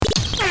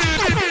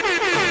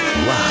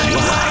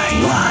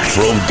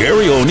from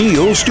Gary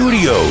O'Neill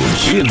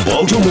Studios in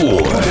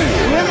Baltimore.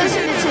 We're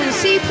listening to the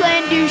C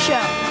Plan Do Show.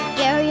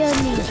 Gary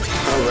O'Neill.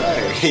 All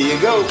right, here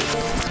you go.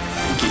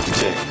 Keep the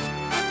change.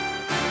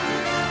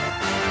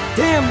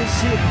 Damn,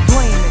 this shit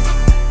flaming.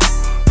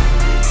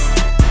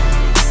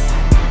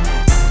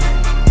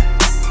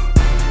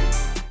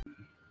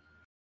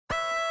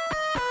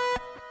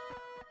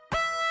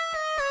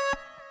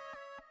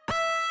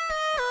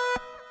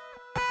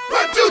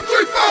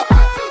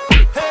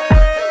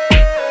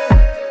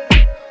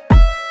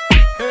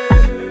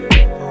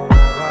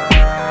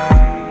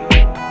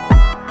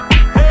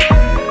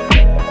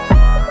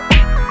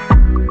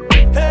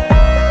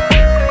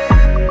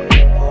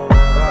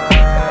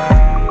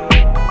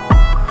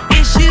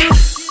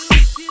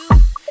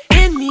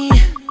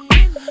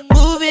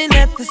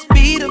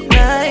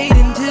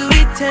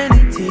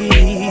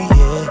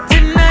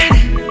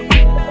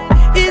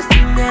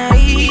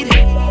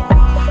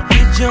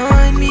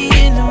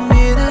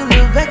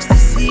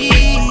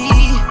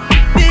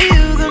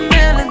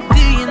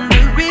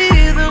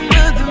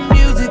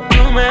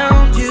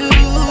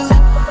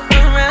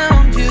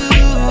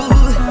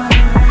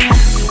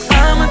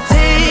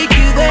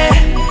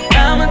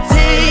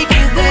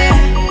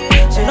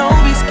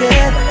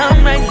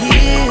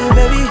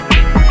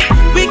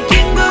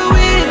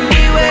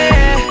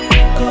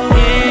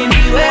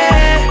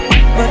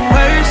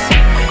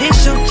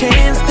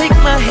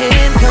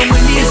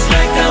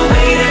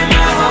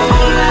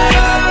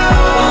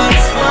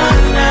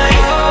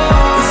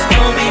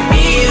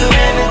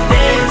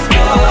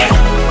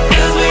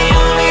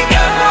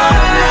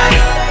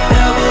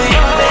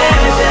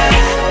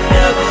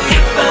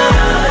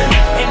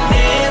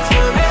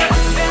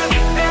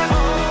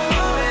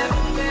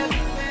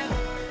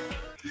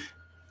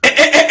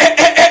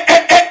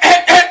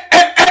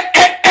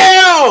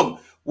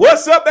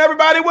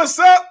 What's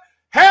up?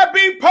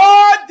 Happy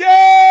Pod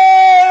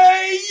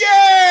Day!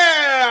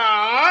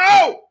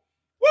 Yeah!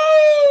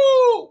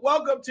 Woo!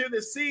 Welcome to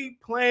the C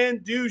Plan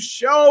Do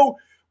Show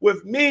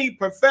with me,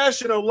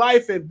 professional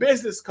life and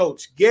business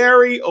coach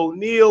Gary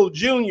O'Neill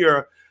Jr.,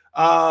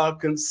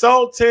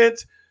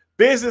 consultant,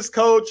 business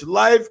coach,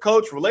 life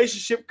coach,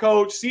 relationship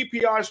coach,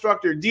 CPR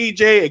instructor,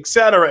 DJ,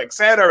 etc.,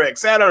 etc.,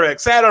 etc.,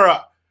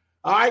 etc.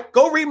 All right,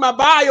 go read my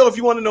bio if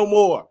you want to know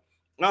more.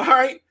 All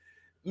right.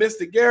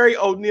 Mr. Gary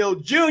O'Neill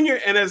Jr.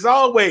 And as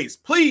always,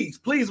 please,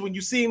 when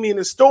you see me in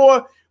the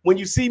store, when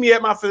you see me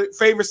at my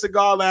favorite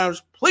cigar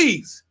lounge,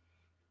 please,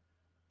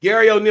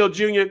 Gary O'Neill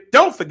Jr.,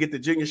 don't forget the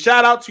Junior.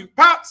 Shout out to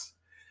Pops.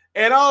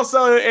 And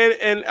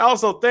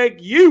also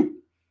thank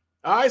you.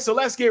 All right, so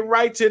let's get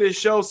right to this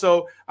show.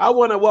 So I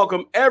want to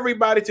welcome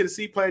everybody to the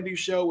C Plan Do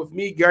Show with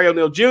me, Gary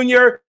O'Neill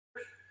Jr.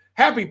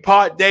 Happy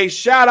Pod Day.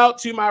 Shout out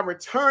to my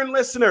return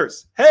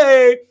listeners.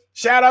 Hey,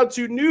 shout out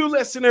to new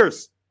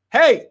listeners.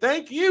 Hey,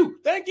 thank you.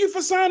 Thank you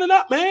for signing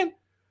up, man.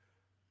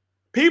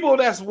 People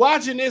that's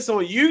watching this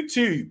on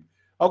YouTube,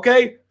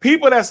 okay?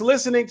 People that's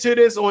listening to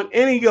this on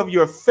any of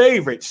your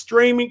favorite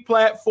streaming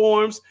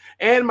platforms,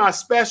 and my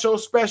special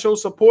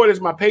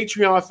supporters, my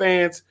Patreon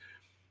fans,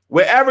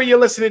 wherever you're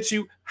listening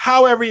to,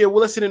 however you're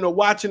listening or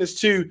watching this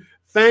to,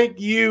 thank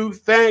you.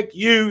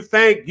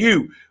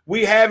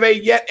 We have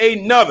yet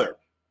another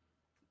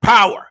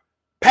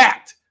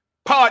power-packed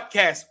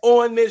podcast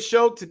on this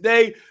show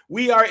today.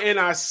 We are in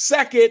our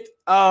second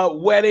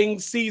wedding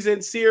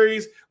season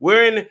series.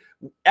 We're in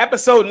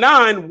episode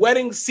 9,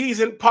 wedding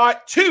season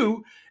part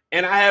 2,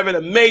 and I have an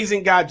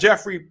amazing guy.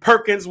 Jeffrey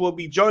Perkins will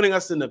be joining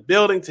us in the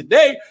building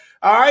today.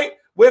 All right,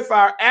 with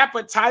our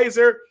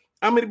appetizer,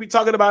 I'm going to be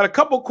talking about a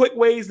couple quick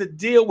ways to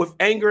deal with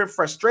anger and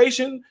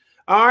frustration.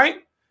 All right,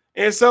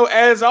 and so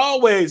as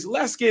always,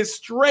 let's get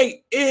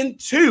straight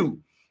into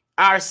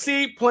our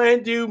C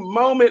Plan Do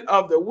moment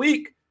of the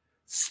week.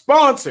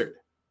 Sponsored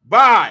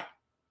by,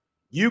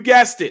 you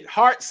guessed it,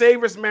 Heart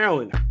Savers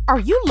Maryland. Are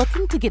you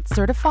looking to get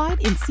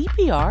certified in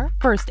CPR,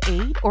 first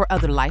aid, or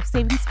other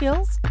life-saving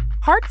skills?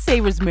 Heart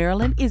Savers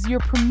Maryland is your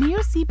premier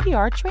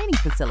CPR training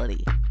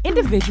facility.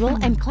 Individual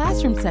and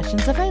classroom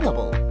sessions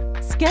available.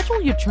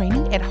 Schedule your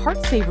training at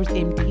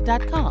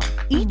heartsaversmd.com.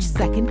 Each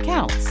second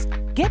counts.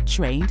 Get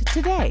trained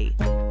today.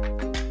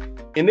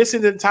 And this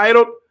is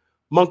entitled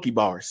Monkey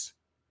Bars.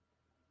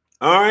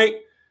 All right.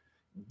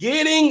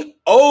 Getting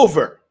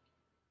over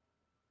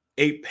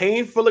a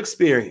painful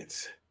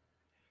experience,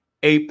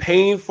 a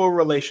painful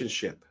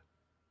relationship,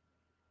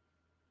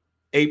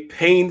 a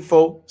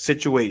painful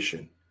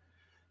situation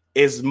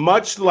is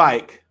much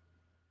like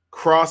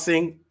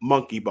crossing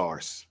monkey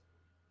bars.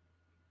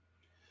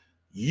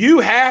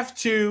 You have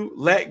to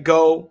let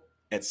go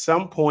at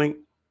some point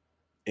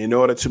in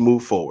order to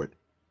move forward.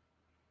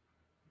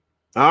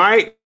 All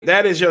right.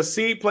 That is your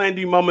C Plan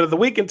D moment of the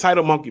week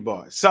entitled Monkey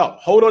Bars. So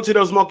hold on to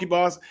those monkey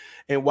bars.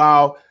 And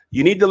while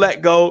you need to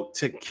let go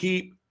to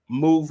keep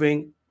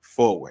moving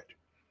forward.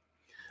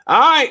 All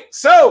right.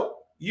 So,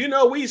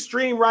 we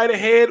stream right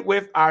ahead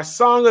with our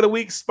song of the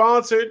week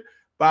sponsored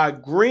by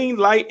Green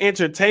Light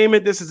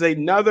Entertainment. This is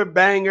another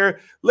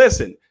banger.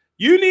 Listen,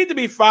 you need to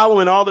be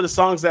following all of the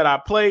songs that I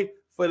play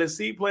for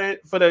the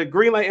for the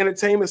Greenlight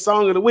Entertainment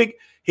Song of the Week.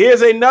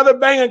 Here's another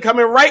banger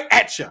coming right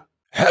at you.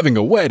 Having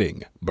a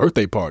wedding,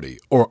 birthday party,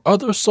 or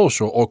other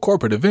social or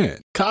corporate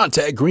event,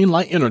 contact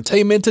Greenlight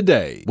Entertainment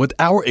today. With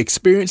our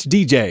experienced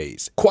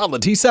DJs,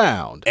 quality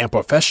sound, and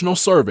professional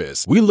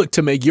service, we look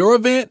to make your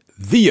event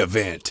the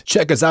event.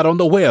 Check us out on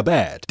the web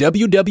at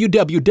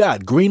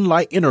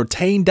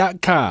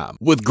www.greenlightentertain.com.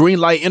 With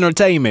Greenlight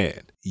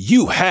Entertainment,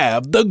 you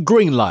have the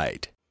green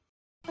light.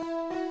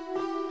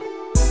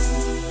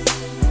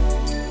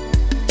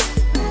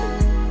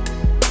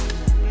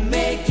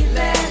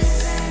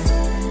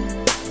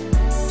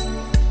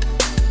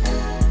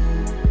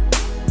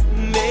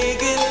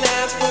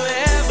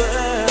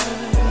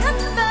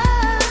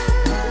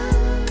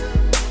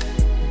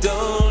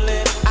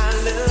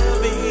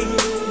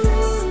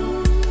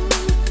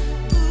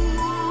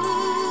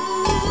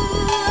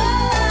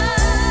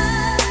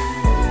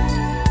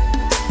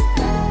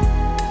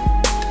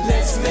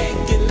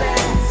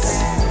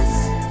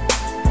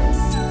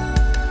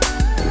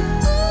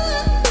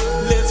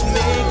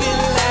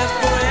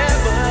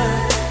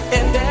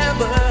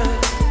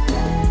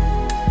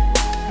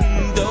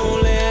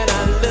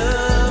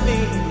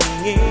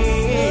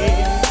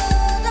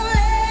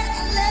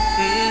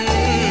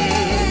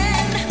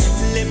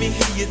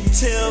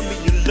 Tell me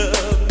you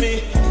love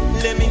me.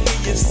 Let me hear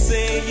you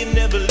say you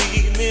never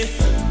leave me.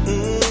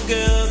 Ooh,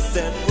 girl,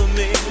 that would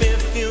make me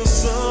feel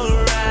so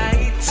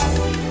right.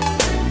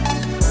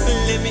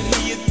 Let me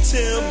hear you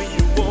tell me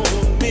you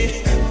want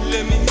me.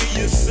 Let me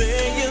hear you say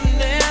you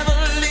never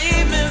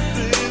leave me,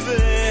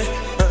 baby,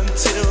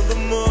 until the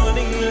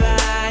morning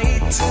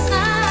light.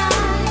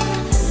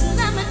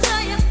 Let me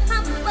tell you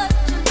how much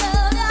you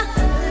love ya.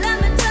 Let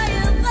me tell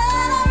you that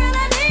I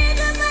really need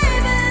you,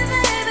 baby,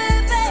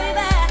 baby,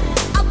 baby.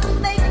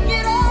 Make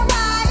it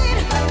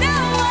alright. No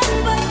one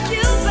but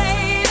you,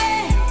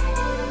 baby,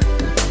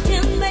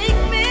 can make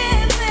me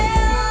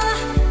feel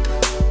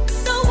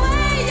the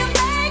way you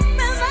make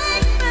me feel.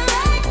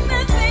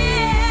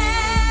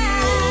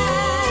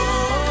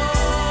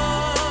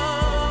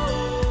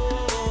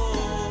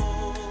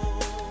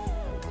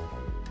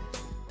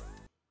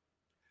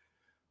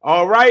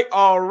 All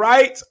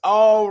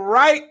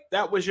right.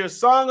 That was your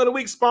Song of the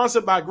Week,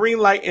 sponsored by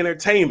Greenlight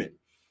Entertainment.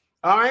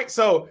 All right,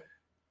 so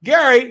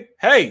Gary,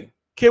 hey,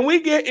 can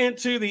we get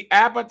into the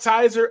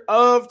appetizer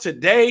of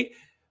today?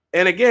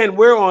 And again,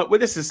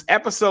 this is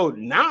episode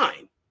 9.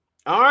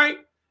 All right.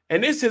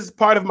 And this is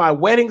part of my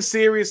wedding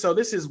series. So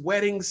this is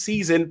wedding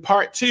season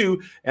part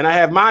 2. And I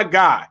have my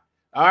guy.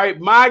 All right.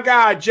 My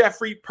guy,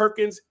 Jeffrey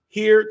Perkins,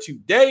 here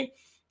today.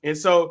 And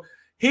so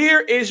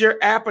here is your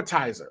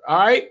appetizer. All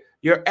right.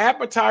 Your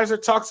appetizer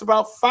talks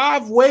about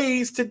 5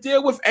 ways to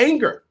deal with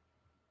anger.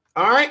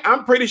 All right.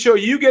 I'm pretty sure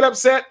you get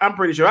upset. I'm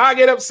pretty sure I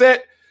get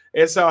upset.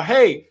 And so,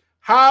 hey,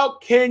 how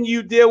can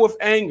you deal with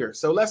anger?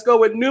 So let's go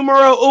with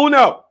numero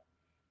uno.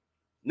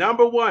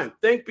 Number 1,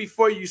 think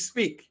before you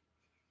speak.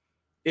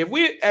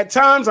 At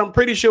times, I'm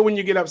pretty sure when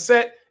you get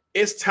upset,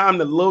 it's time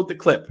to load the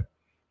clip.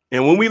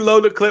 And when we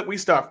load the clip, we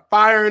start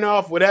firing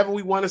off whatever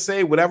we want to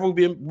say, whatever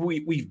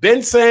we've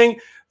been saying,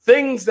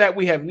 things that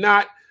we have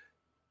not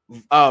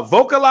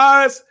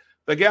vocalized.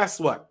 But guess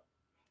what?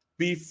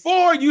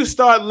 Before you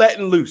start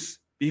letting loose,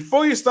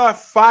 before you start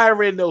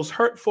firing those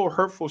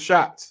hurtful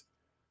shots,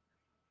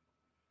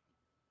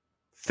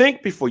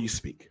 think before you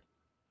speak.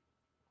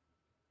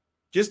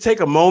 Just take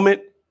a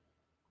moment.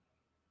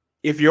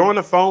 If you're on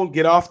the phone,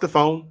 get off the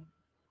phone.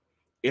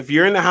 If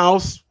you're in the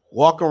house,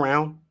 walk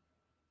around,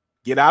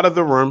 get out of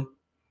the room,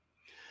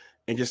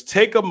 and just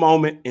take a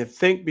moment and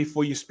think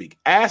before you speak.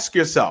 Ask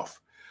yourself,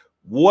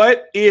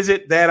 what is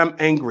it that I'm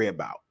angry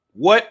about?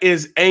 What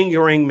is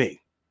angering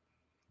me?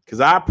 Because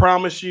I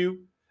promise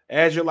you,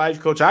 as your life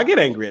coach, I get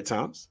angry at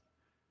times.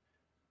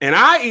 And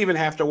I even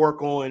have to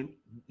work on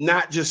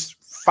not just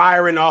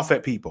firing off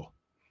at people.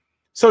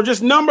 So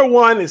just number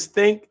 1 is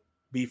think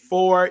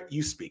before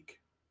you speak.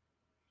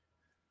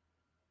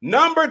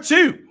 Number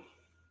 2,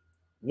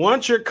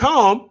 once you're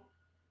calm,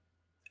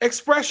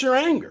 express your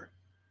anger.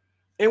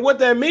 And what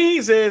that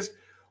means is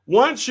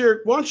once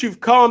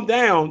you've calmed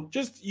down,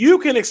 just you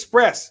can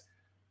express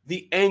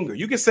the anger.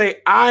 You can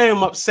say, I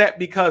am upset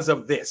because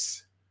of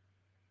this.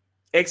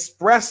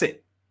 Express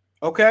it.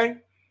 Okay?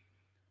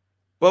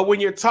 But when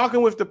you're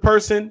talking with the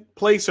person,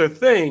 place, or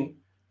thing,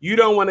 you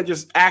don't want to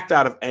just act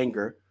out of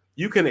anger.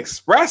 You can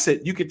express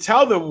it. You can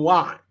tell them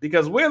why.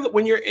 Because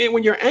when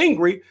you're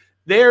angry,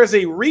 there's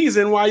a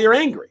reason why you're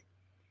angry.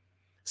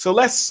 So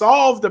let's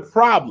solve the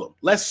problem.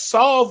 Let's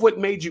solve what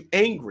made you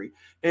angry.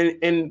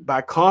 And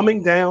by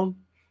calming down,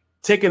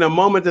 taking a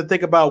moment to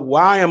think about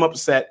why I'm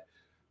upset,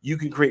 you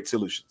can create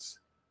solutions.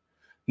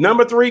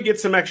 Number 3, get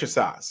some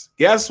exercise.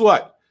 Guess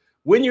what?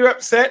 When you're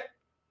upset,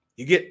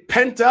 you get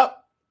pent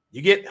up,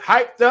 you get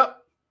hyped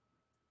up.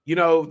 You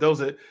know,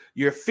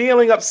 you're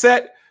feeling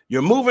upset,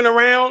 you're moving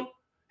around.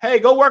 Hey,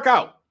 go work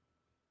out.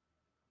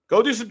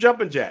 Go do some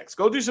jumping jacks.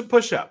 Go do some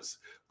push-ups.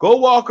 Go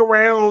walk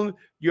around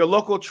your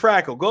local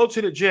track or go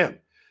to the gym.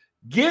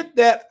 Get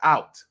that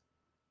out.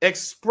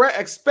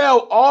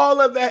 Expel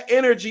all of that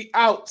energy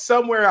out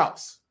somewhere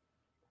else.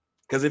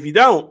 Because if you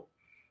don't,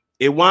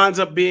 it winds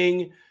up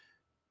being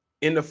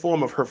in the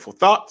form of hurtful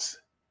thoughts.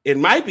 It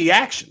might be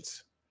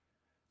actions.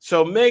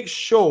 So make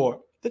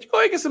sure that you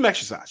go and get some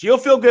exercise. You'll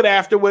feel good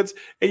afterwards,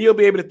 and you'll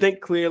be able to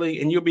think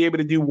clearly, and you'll be able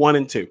to do 1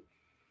 and 2.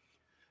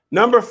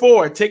 Number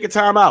 4, take a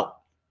time out.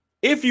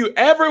 If you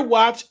ever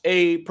watch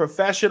a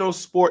professional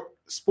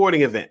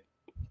sporting event,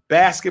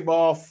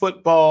 basketball,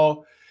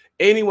 football,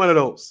 any one of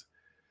those,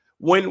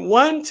 when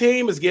one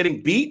team is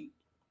getting beat,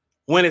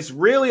 when it's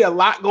really a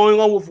lot going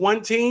on with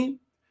one team,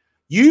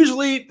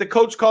 usually the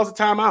coach calls a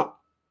timeout.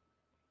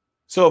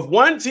 So if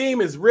one team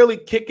is really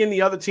kicking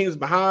the other teams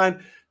behind,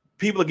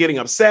 people are getting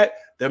upset.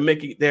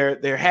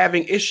 They're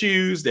having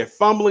issues. They're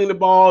fumbling the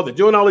ball. They're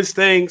doing all these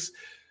things.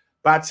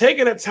 By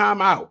taking a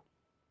timeout,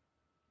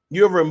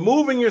 you're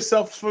removing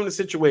yourself from the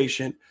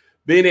situation,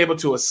 being able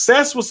to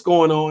assess what's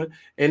going on,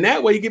 and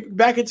that way you get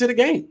back into the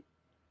game.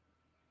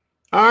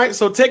 All right,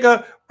 so take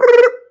a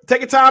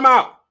time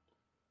out.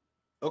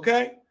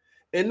 Okay?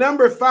 And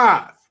number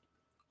 5,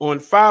 on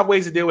 5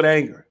 ways to deal with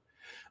anger,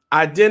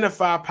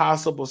 identify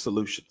possible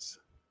solutions.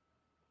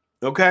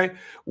 Okay?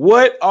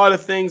 What are the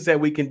things that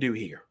we can do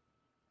here?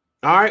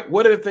 All right?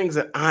 What are the things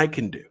that I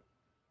can do?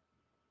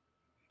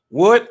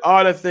 What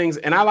are the things,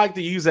 and I like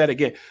to use that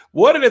again.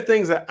 What are the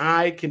things that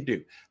I can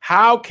do?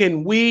 How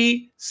can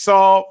we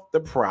solve the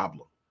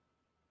problem?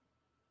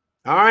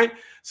 All right.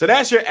 So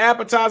that's your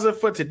appetizer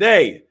for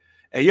today.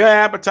 And your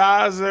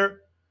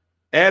appetizer,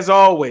 as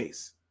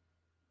always,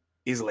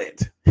 is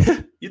lit.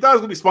 You thought it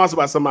was going to be sponsored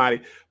by somebody,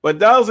 but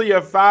those are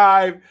your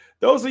 5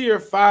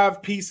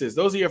 pieces.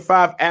 Those are your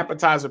 5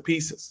 appetizer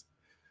pieces.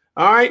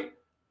 All right.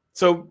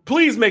 So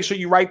please make sure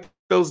you write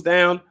those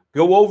down.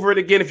 Go over it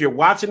again. If you're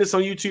watching this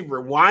on YouTube,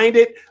 rewind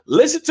it.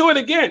 Listen to it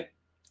again.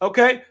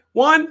 Okay.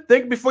 1,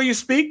 think before you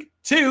speak.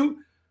 2,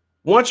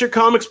 once you're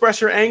calm, express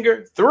your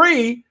anger.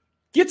 3,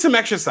 get some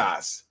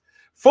exercise.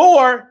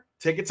 4,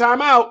 take a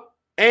time out.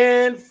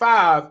 And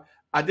 5,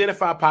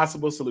 identify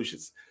possible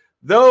solutions.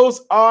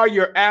 Those are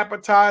your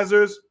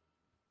appetizers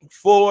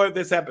for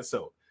this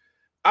episode.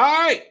 All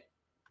right.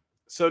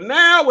 So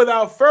now,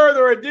 without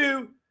further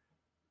ado,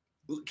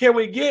 can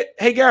we get,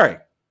 hey, Gary?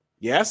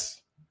 Yes.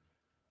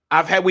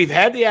 We've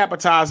had the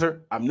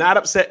appetizer. I'm not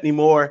upset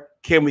anymore.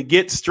 Can we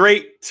get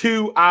straight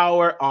to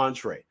our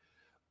entree?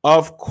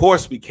 Of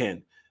course we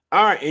can.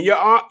 All right. And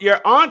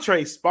your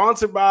entree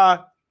sponsored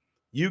by,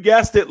 you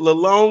guessed it,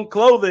 Lalone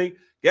Clothing.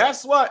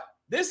 Guess what?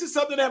 This is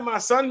something that my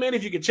son made.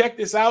 If you can check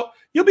this out,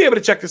 you'll be able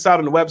to check this out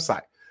on the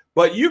website.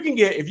 But you can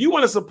get, if you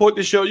want to support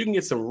the show, you can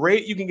get some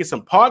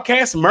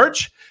podcast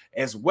merch,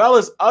 as well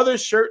as other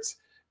shirts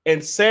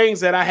and sayings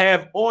that I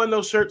have on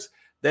those shirts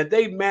that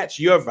they match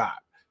your vibe.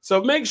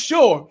 So make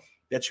sure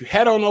that you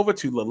head on over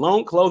to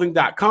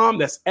laloneclothing.com.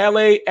 That's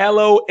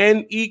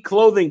LALONE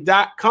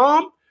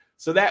clothing.com.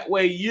 So that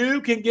way you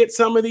can get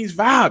some of these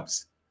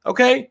vibes.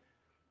 Okay.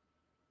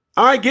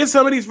 All right. Get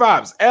some of these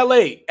vibes.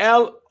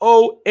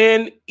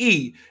 LALONE.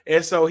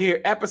 And so here,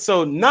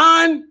 episode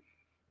 9.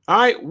 All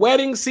right.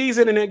 Wedding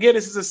season. And again,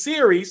 this is a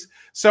series.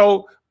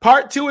 So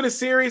part 2 of the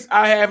series,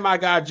 I have my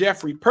guy,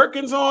 Jeffrey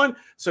Perkins on.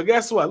 So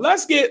guess what?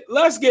 Let's get,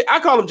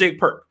 I call him Jake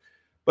Perk.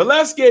 But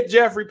let's get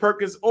Jeffrey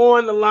Perkins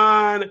on the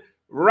line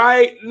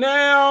right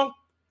now.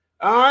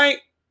 All right,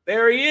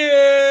 there he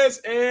is.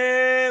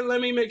 And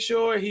let me make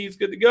sure he's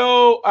good to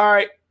go. All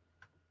right.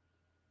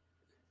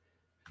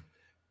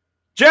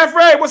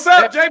 Jeffrey, what's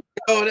up, Jay?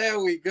 Oh, there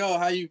we go.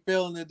 How you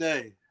feeling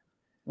today?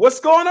 What's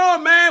going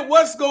on, man?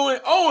 What's going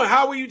on?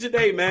 How are you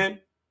today,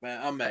 man?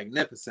 Man, I'm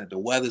magnificent. The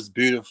weather's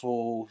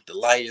beautiful. The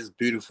light is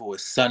beautiful.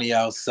 It's sunny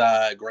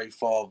outside. Great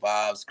fall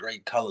vibes.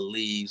 Great color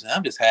leaves.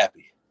 I'm just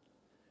happy.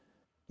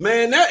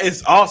 Man, that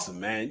is awesome,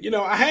 man. You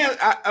know,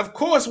 of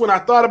course, when I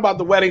thought about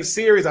the wedding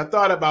series, I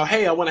thought about,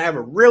 hey, I want to have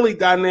a really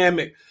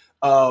dynamic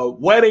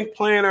wedding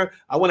planner.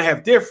 I want to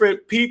have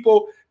different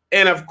people.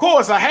 And of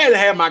course, I had to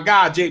have my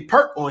guy, Jay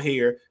Perk, on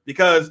here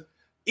because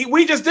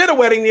we just did a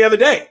wedding the other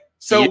day.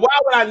 So why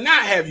would I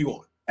not have you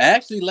on?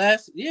 Actually,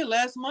 last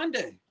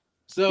Monday.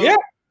 So yeah,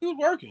 he was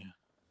working.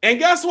 And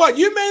guess what?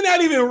 You may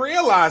not even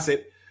realize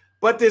it,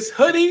 but this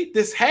hoodie,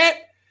 this hat,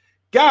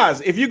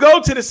 guys, if you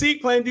go to the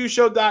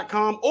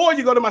SeekPlanDoShow.com or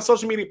you go to my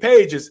social media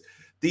pages,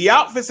 the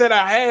outfits that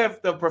I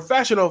have, the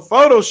professional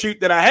photo shoot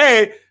that I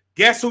had,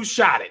 guess who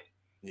shot it?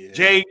 Yeah.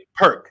 Jay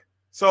Perk.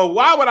 So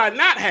why would I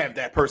not have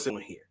that person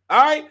here?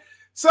 All right.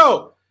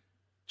 So,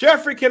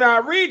 Jeffrey, can I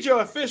read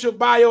your official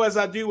bio as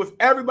I do with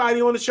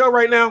everybody on the show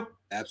right now?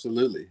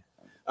 Absolutely.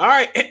 All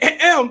right.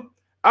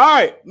 All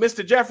right.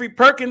 Mr. Jeffrey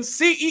Perkins,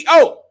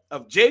 CEO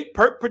of J.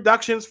 Perk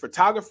Productions,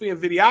 photography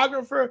and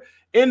videographer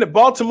in the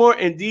Baltimore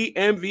and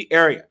DMV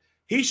area.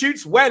 He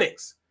shoots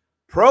weddings,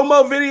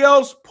 promo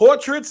videos,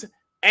 portraits,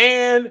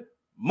 and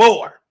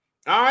more.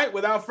 All right,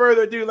 without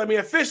further ado, let me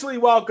officially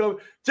welcome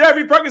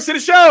Jeffrey Perkins to the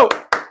show.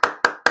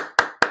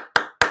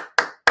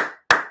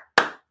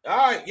 All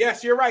right,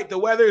 yes, you're right. The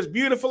weather is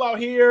beautiful out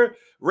here.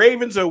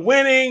 Ravens are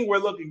winning. We're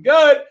looking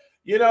good.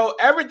 You know,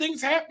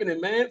 everything's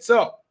happening, man.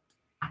 So,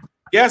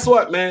 guess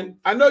what, man?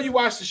 I know you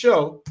watched the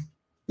show.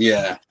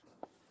 Yeah.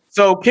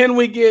 So, can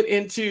we get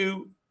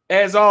into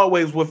as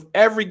always, with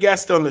every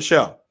guest on the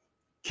show,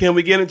 can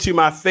we get into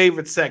my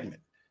favorite segment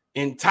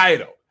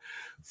entitled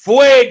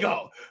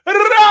Fuego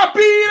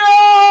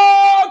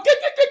Rapido?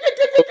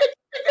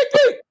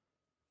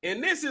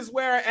 And this is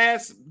where I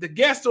ask the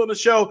guest on the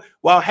show,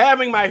 while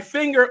having my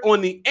finger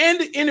on the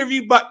end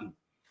interview button,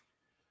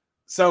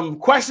 some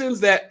questions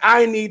that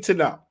I need to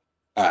know.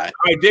 All right.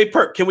 All right, J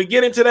Perk, can we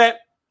get into that?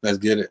 Let's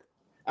get it.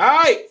 All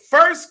right,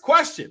 first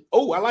question.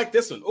 Oh, I like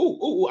this one.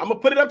 Oh, I'm going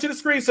to put it up to the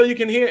screen so you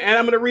can hear, and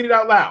I'm going to read it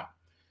out loud.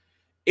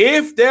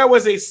 If there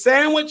was a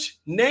sandwich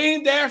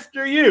named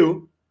after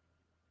you,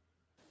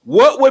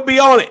 what would be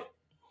on it?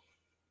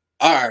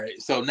 All right,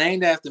 so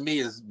named after me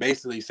is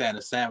basically saying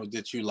a sandwich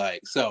that you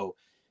like. So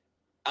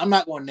I'm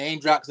not going to name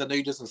drop because I know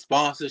you did some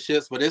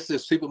sponsorships, but it's a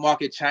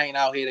supermarket chain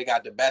out here that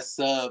got the best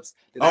subs.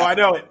 I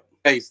know it.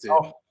 Tasted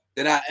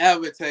that I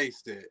ever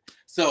tasted.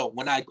 So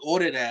when I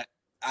order that,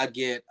 I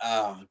get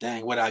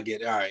what I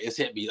get. All right, it's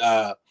hit me.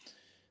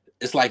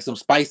 It's like some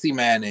spicy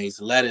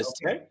mayonnaise, lettuce,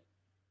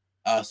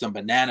 some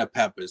banana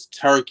peppers,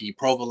 turkey,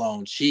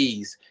 provolone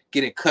cheese.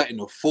 Get it cut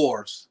into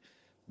fours.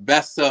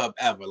 Best sub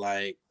ever.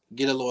 Like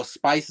get a little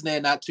spice in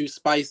there, not too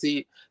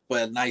spicy,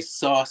 but nice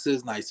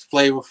sauces, nice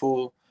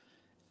flavorful.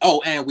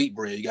 Oh, and wheat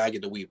bread. You gotta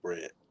get the wheat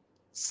bread.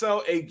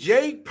 So a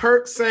J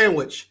Perk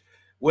sandwich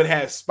would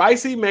have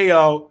spicy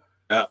mayo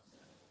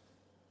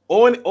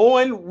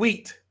on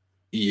wheat.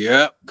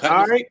 Yep.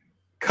 All right.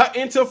 Cut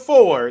into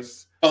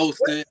fours.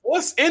 Toasted.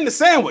 What's in the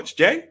sandwich,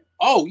 Jay?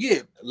 Oh, yeah.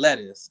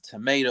 Lettuce,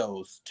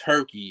 tomatoes,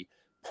 turkey,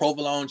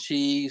 provolone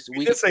cheese.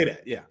 We did say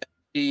that, yeah.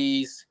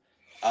 Cheese,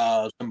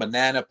 some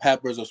banana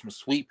peppers or some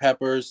sweet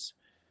peppers.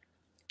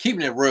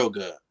 Keeping it real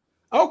good.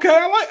 Okay,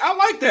 I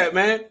like that,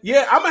 man.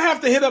 Yeah, I'm gonna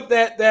have to hit up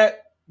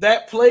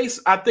that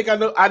place. I think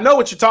I know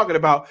what you're talking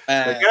about.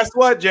 But guess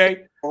what,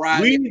 Jay?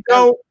 Right. We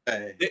don't.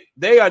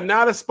 They are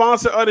not a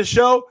sponsor of the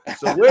show,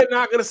 so we're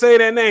not gonna say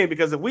their name,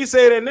 because if we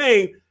say their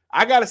name,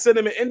 I gotta send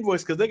them an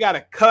invoice because they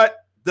gotta cut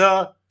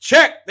the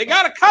check. They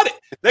gotta cut it.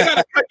 They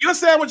gotta cut your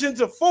sandwich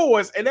into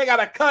fours, and they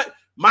gotta cut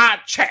my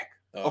check.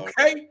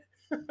 Okay.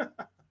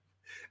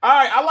 All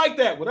right, I like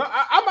that one.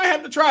 I might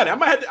have to try that.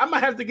 I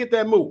might have to get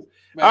that move.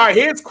 Man. All right,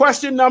 here's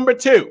question number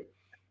 2.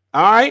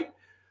 All right,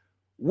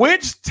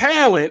 which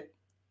talent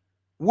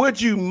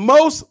would you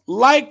most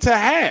like to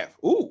have?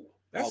 Ooh,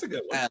 that's a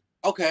good one.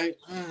 Okay.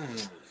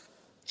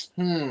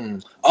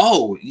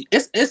 Oh,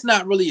 it's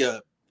not really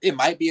it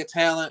might be a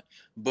talent,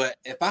 but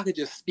if I could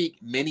just speak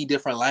many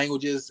different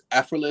languages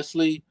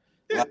effortlessly,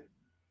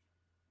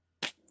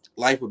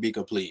 life would be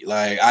complete.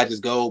 Like I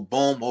just go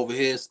boom over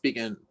here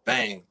speaking,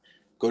 bang.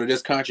 Go to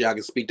this country, I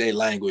can speak their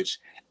language.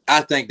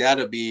 I think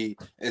that'll be,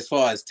 as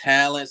far as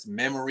talents,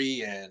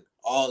 memory, and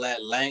all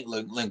that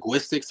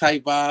linguistics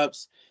type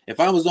vibes. If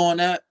I was on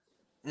that,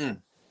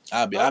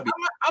 I'll be. I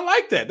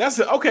like that. That's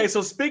it. Okay.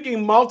 So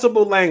speaking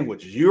multiple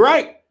languages, you're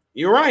right.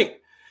 You're right.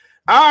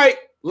 All right.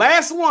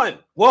 Last one.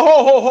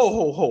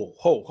 Whoa,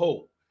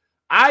 ho.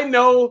 I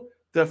know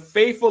the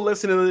faithful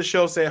listener to the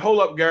show said, "Hold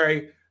up,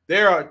 Gary.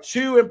 There are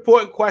 2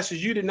 important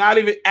questions you did not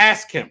even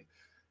ask him."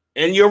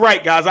 And you're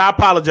right, guys. I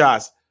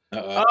apologize.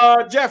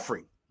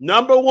 Jeffrey,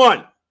 number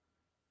 1,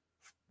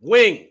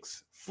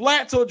 wings,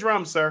 flats or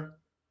drum, sir?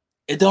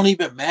 It don't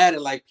even matter.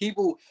 Like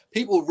people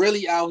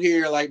really out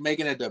here like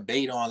making a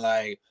debate on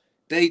like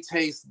they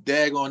taste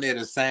daggone near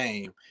the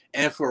same.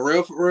 And for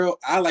real,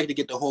 I like to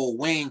get the whole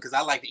wing because I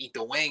like to eat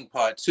the wing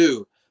part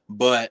too.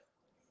 But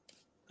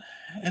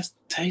it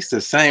tastes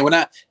the same. When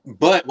I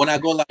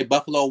go like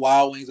Buffalo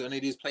Wild Wings or any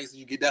of these places,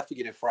 you get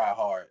definitely get it fried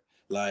hard.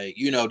 Like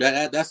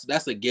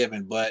that's a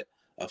given. But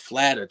a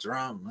flat or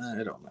drum, man,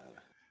 it don't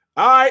matter.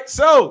 All right,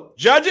 so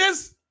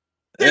judges,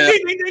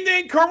 ding,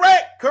 ding.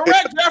 Correct,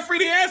 Jeffrey.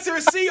 The answer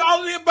is C.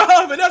 All of the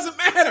above. It doesn't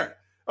matter.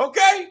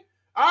 Okay.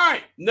 All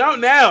right. No,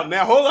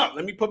 now, hold up.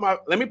 Let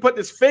me put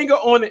this finger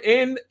on the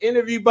end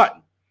interview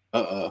button.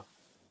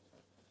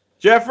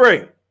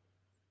 Jeffrey,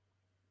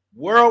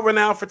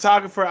 world-renowned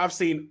photographer. I've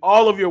seen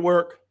all of your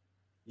work.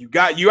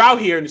 You out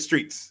here in the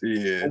streets.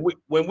 Yeah.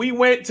 When we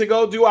went to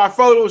go do our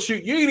photo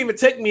shoot, you didn't even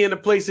take me into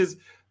places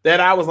that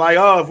I was like,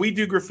 oh, if we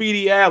do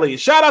graffiti alley,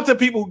 shout out to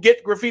people who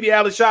get graffiti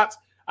alley shots.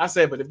 I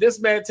said, but if this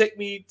man take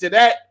me to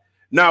that,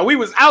 no, we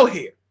was out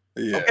here.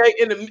 Yeah. Okay,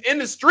 in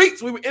the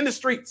streets, we were in the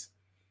streets.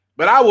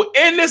 But I will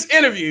end this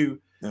interview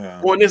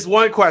on this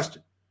one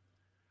question.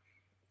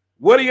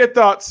 What are your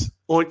thoughts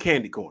on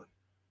candy corn?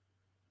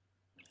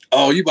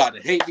 Oh, you about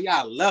to hate me?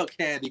 I love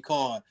candy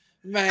corn,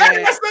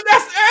 man.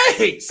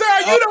 Hey, sir,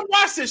 you don't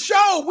watch the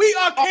show. We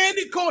are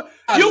candy corn.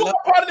 You are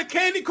part of the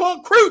candy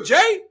corn crew,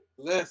 Jay.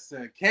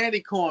 Listen, candy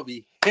corn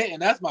be hitting.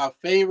 That's my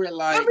favorite.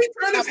 Like, let me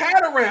turn this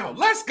hat around.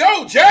 Let's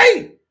go,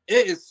 Jay.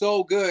 It is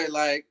so good.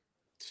 Like,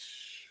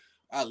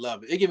 I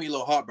love it. It gives me a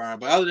little heartburn,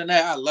 but other than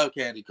that, I love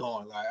candy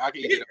corn. Like, I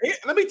can eat it.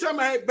 Let me turn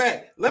my head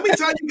back. Let me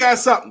tell you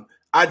guys something.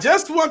 I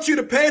just want you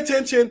to pay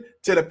attention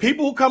to the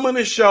people who come on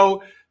the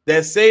show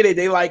that say that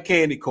they like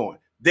candy corn.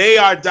 They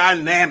are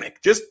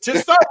dynamic. Just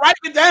start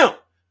writing it down.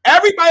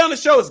 Everybody on the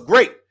show is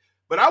great.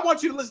 But I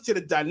want you to listen to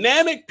the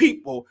dynamic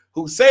people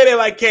who say they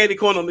like candy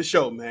corn on the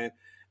show, man.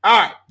 All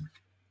right.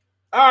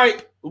 All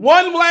right,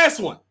 one last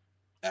one.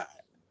 All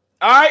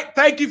right,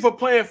 thank you for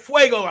playing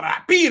Fuego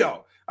Rapido.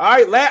 All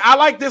right, I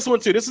like this one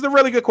too. This is a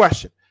really good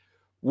question.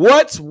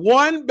 What's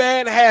one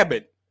bad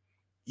habit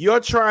you're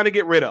trying to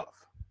get rid of?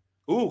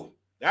 Ooh,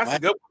 that's a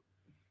good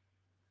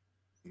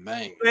one.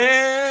 Man.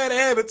 Bad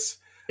habits.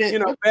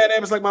 Bad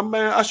habits like my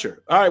man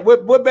Usher. All right,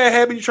 what bad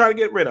habit you trying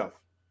to get rid of?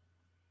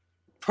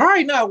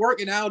 Probably not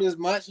working out as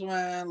much,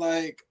 man.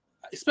 Like,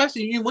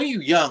 especially when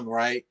you're young,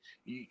 right?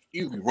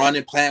 You be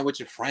running, playing with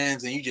your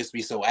friends, and you just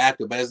be so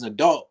active. But as an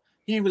adult,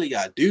 you ain't really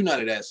got to do none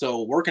of that.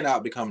 So working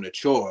out becoming a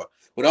chore.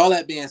 With all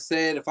that being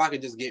said, if I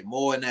could just get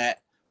more in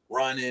that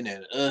running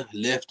and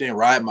lifting,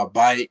 riding my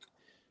bike,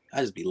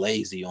 I just be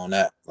lazy on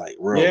that. Like,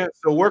 real. Yeah,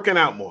 so working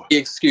out more.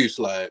 Excuse,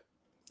 like,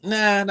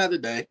 nah, not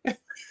today.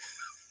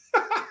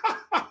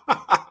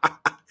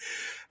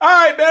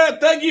 All right, man.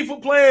 Thank you for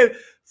playing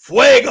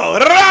Fuego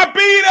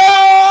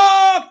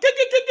Rapido.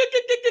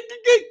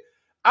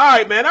 All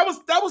right, man.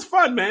 That was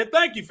fun, man.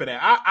 Thank you for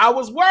that. I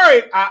was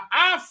worried.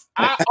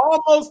 I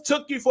almost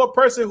took you for a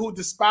person who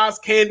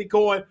despised candy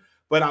corn,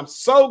 but I'm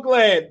so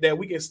glad that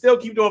we can still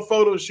keep doing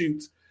photo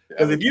shoots.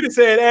 Because if you'd have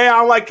said, "Hey, I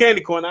don't like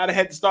candy corn," I'd have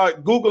had to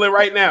start Googling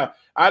right now.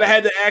 I'd have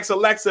had to ask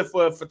Alexa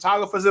for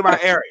photographers in my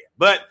area.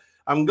 But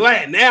I'm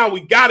glad now we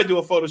got to do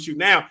a photo shoot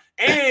now.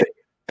 And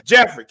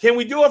Jeffrey, can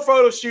we do a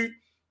photo shoot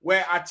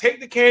where I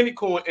take the candy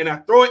corn and I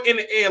throw it in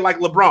the air like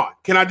LeBron?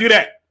 Can I do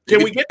that?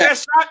 Can we get that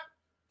shot?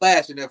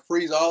 Flash and then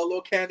freeze all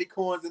little candy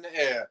corns in the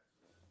air.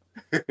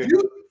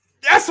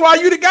 That's why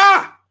you the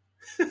guy.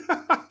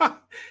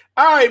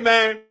 All right,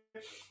 man.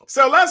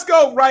 So let's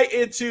go right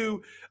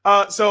into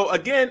so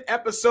again,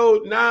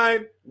 episode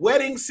 9,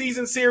 wedding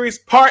season series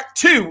part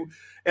 2.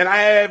 And I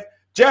have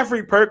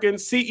Jeffrey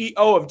Perkins, CEO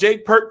of J.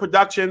 Perk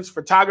Productions,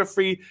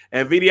 photography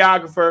and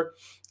videographer.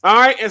 All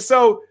right. And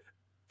so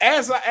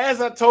as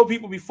I told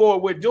people before,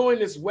 we're doing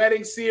this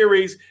wedding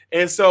series.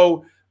 And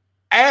so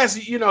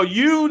as you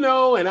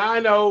know, and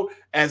I know,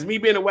 as me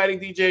being a wedding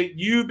DJ,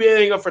 you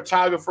being a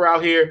photographer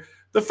out here,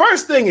 the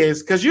first thing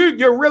is, because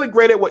you're really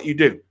great at what you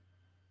do,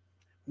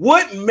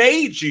 what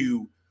made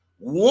you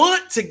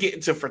want to get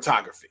into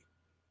photography?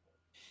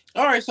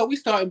 All right, so we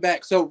starting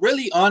back. So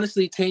really,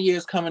 honestly, 10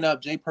 years coming up,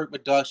 J. Perk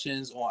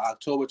Productions on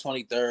October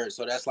 23rd.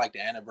 So that's like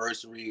the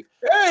anniversary.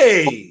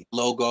 Hey,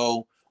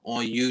 logo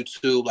on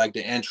YouTube, like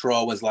the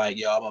intro was like,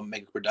 yo, I'm gonna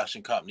make a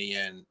production company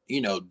and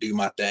do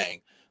my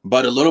thing.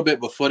 But a little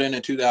bit before then,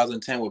 in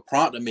 2010, what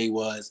prompted me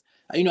was,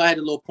 I had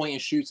the little point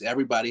and shoots.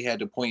 Everybody had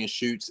the point and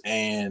shoots,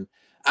 and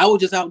I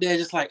was just out there,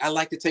 just like, I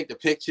like to take the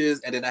pictures,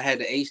 and then I had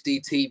the HD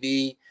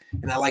TV,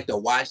 and I like to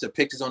watch the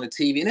pictures on the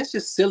TV, and it's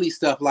just silly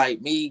stuff,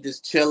 like me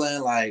just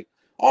chilling, like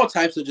all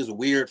types of just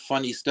weird,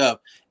 funny stuff,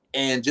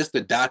 and just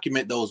to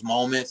document those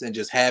moments and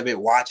just have it,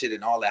 watch it,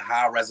 and all that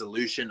high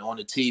resolution on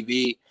the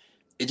TV,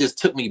 it just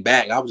took me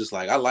back. I was just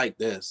like, I like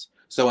this.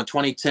 So in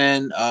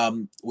 2010,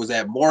 was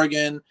at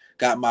Morgan,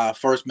 got my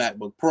first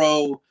MacBook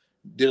Pro,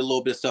 did a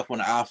little bit of stuff on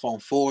the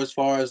iPhone 4 as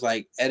far as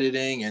like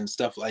editing and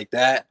stuff like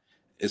that.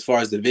 As far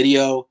as the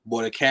video,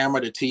 bought a camera,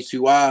 the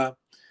T2i,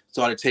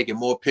 started taking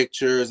more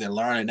pictures and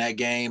learning that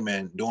game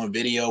and doing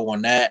video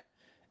on that.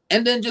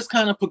 And then just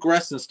kind of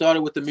progressed and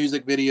started with the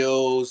music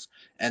videos.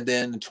 And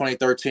then in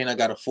 2013, I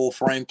got a full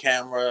frame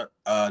camera,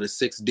 the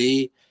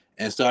 6D,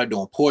 and started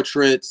doing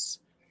portraits.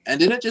 And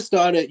then it just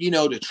started,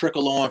 to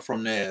trickle on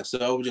from there. So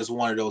it was just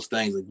one of those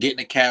things, like getting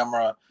a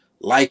camera,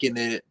 liking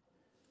it,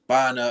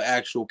 buying an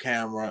actual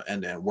camera,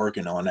 and then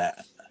working on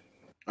that.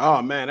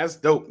 Oh man, that's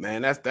dope,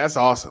 man. That's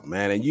awesome,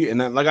 man.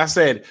 And like I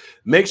said,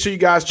 make sure you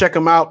guys check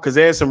them out, because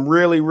there's some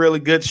really, really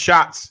good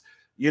shots,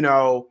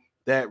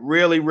 that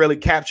really, really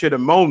capture the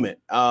moment.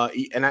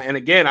 And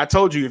again, I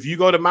told you, if you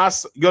go to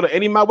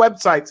any of my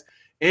websites,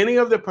 any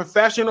of the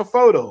professional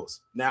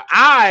photos. Now,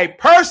 I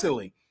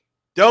personally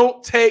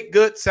don't take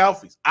good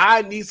selfies.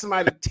 I need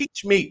somebody to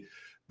teach me.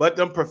 But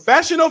them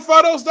professional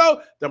photos,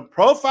 though, them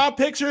profile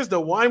pictures, the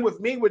one with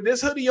me with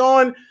this hoodie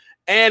on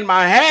and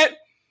my hat,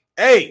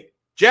 hey,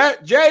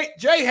 Jay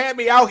had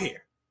me out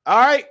here. All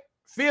right.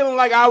 Feeling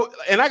like I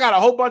got a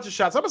whole bunch of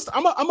shots. I'm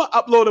gonna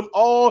upload them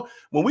all.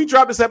 When we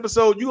drop this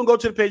episode, you can go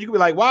to the page. You can be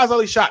like, why is all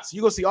these shots?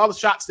 You're gonna see all the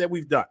shots that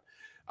we've done.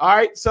 All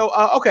right. So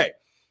okay.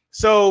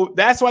 So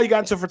that's why you got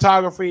into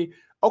photography.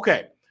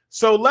 Okay.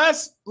 So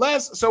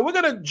so we're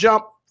gonna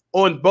jump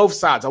on both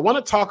sides. I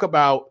want to talk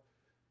about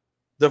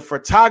the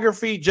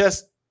photography,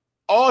 just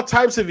all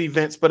types of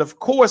events, but of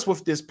course,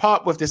 with this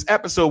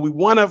episode, we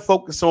want to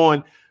focus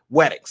on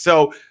weddings.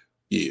 So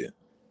yeah.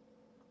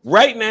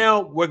 Right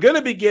now, we're going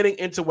to be getting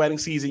into wedding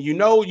season.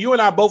 You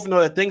and I both know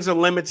that things are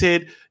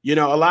limited. A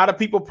lot of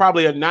people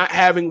probably are not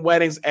having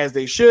weddings as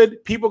they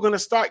should. People are going to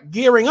start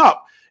gearing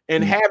up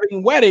and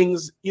having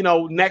weddings,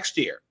 next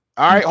year.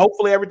 All right.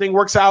 Hopefully everything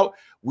works out.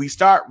 We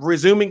start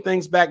resuming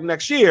things back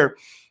next year.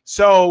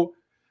 So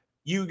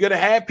you're going to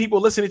have people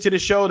listening to the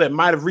show that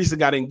might have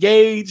recently got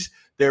engaged.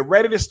 They're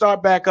ready to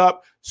start back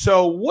up.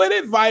 So what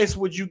advice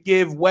would you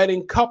give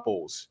wedding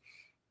couples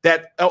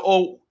that,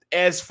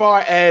 as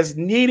far as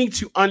needing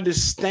to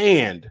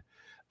understand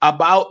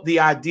about the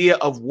idea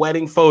of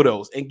wedding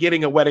photos and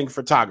getting a wedding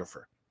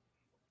photographer?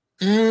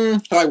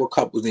 Like what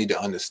couples need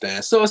to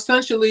understand. So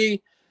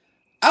essentially,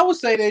 I would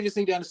say they just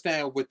need to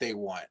understand what they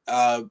want.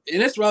 And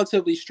it's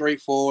relatively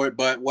straightforward,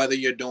 but whether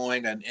you're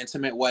doing an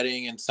intimate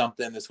wedding and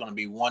something that's going to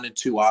be 1 to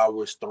 2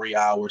 hours, 3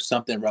 hours,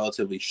 something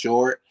relatively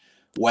short,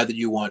 whether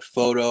you want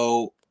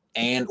photo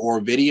and or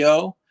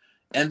video,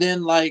 and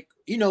then like,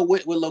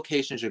 what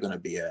locations you're going to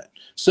be at.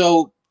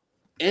 So,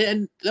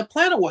 and the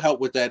planner will help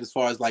with that as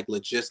far as like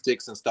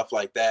logistics and stuff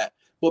like that.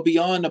 But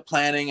beyond the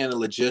planning and the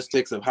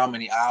logistics of how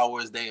many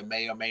hours they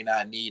may or may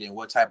not need and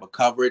what type of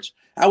coverage,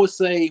 I would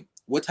say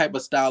what type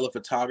of style of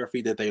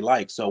photography that they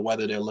like. So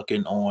whether they're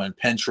looking on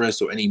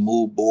Pinterest or any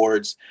mood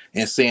boards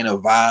and seeing a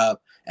vibe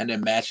and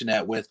then matching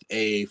that with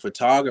a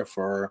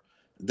photographer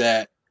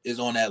that is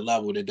on that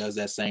level that does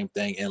that same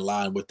thing in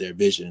line with their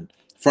vision.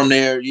 From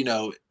there,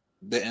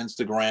 the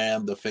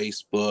Instagram, the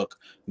Facebook,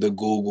 the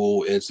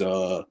Google, it's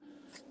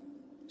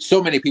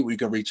so many people you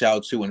can reach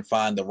out to and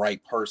find the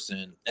right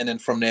person. And then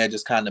from there,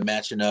 just kind of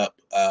matching up,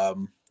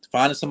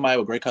 finding somebody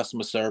with great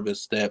customer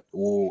service that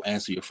will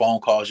answer your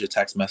phone calls, your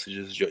text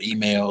messages, your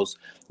emails,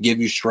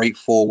 give you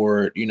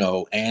straightforward,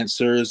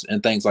 answers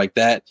and things like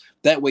that.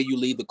 That way you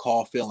leave the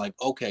call feeling like,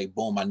 okay,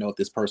 boom, I know what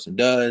this person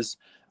does.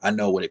 I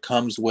know what it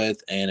comes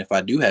with. And if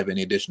I do have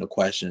any additional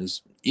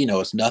questions,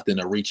 it's nothing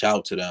to reach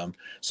out to them.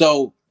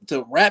 So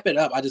to wrap it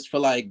up, I just feel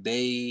like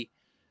they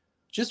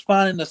just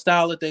finding the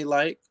style that they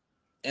like,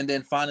 and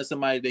then finding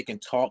somebody they can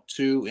talk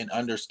to and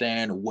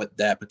understand what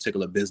that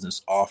particular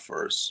business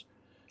offers.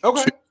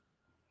 Okay.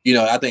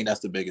 I think that's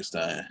the biggest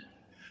thing.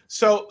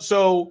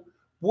 So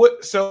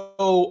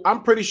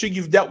I'm pretty sure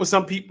you've dealt with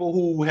some people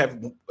who have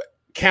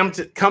come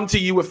to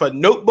you with a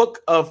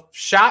notebook of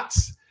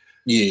shots.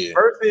 Yeah.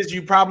 Versus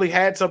you probably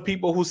had some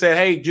people who said,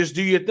 hey, just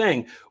do your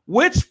thing.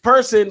 Which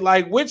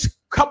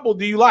couple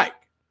do you like?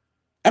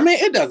 I mean,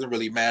 it doesn't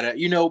really matter,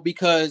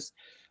 because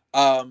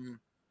so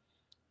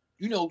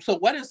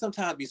weddings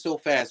sometimes be so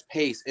fast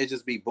paced, it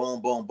just be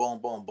boom, boom, boom,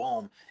 boom,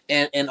 boom.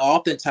 And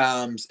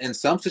oftentimes in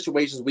some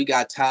situations we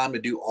got time to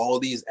do all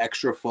these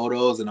extra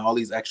photos and all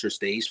these extra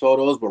stage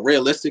photos, but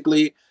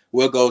realistically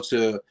we'll go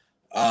to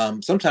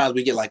sometimes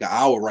we get like an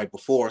hour right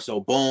before.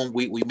 So boom,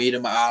 we meet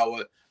them an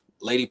hour,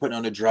 lady putting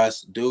on the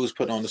dress, dudes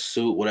putting on the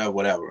suit,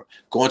 whatever.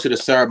 Going to the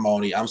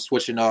ceremony, I'm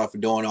switching off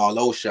and doing all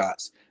those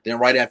shots. Then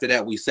right after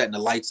that, we setting the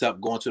lights up,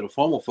 going to the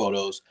formal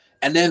photos.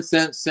 And then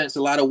since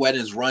a lot of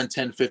weddings run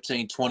 10,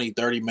 15, 20,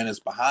 30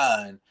 minutes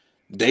behind,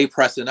 they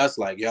pressing us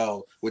like,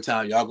 yo, what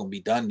time y'all going to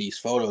be done these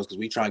photos? Because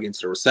we trying to get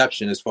into the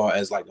reception as far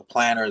as like the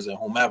planners and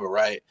whomever,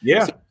 right?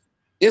 Yeah. So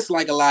it's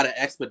like a lot of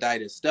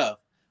expedited stuff.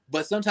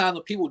 But sometimes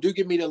when people do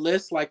give me the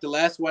list, like the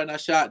last wedding I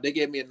shot, they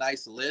gave me a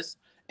nice list.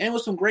 And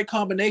with some great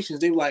combinations,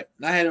 they were like,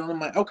 and I had it on, I'm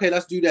like, okay,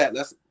 let's do that.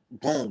 Let's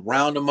boom,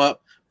 round them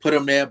up, put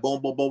them there,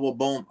 boom, boom, boom, boom,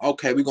 boom.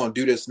 Okay, we're going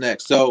to do this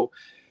next. So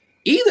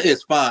either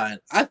is fine.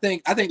 I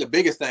think the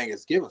biggest thing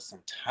is give us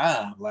some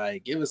time.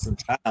 Like, give us some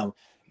time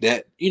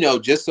that,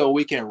 just so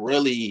we can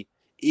really,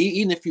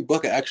 even if you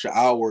book an extra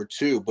hour or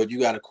two, but you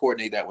got to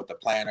coordinate that with the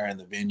planner and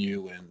the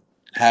venue and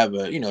have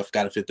it's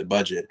got to fit the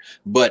budget.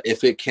 But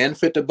if it can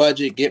fit the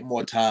budget, get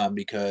more time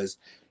because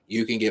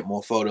you can get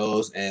more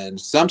photos. And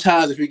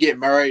sometimes if you get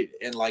married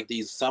in like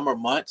these summer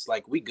months,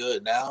 like we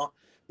good now,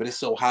 but it's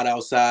so hot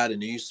outside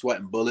and you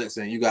sweating bullets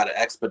and you got to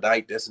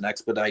expedite this and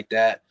expedite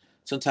that.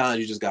 Sometimes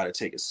you just got to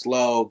take it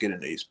slow, get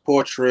into these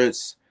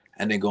portraits,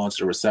 and then go into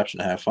the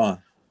reception and have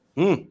fun.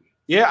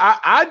 Yeah,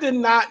 I did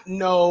not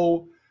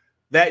know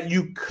that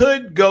you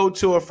could go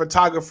to a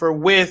photographer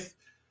with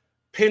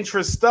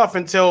Pinterest stuff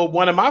until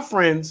one of my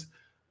friends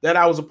that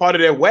I was a part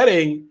of their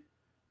wedding,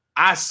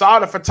 I saw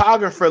the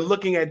photographer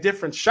looking at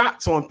different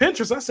shots on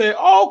Pinterest. I said,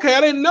 oh, okay, I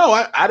didn't know.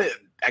 I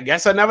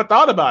guess I never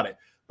thought about it.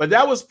 But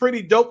that was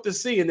pretty dope to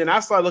see. And then I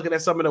started looking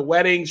at some of the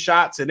wedding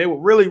shots, and they were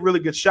really, really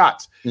good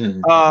shots.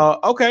 Mm-hmm.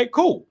 Okay,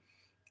 cool.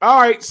 All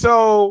right,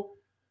 so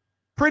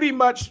pretty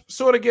much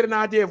sort of get an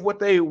idea of what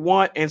they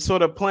want and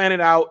sort of plan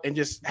it out and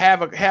just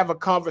have a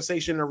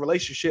conversation and a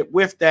relationship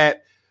with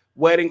that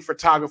wedding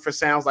photographer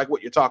sounds like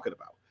what you're talking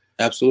about.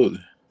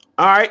 Absolutely.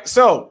 All right,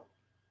 so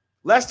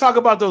let's talk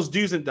about those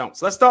do's and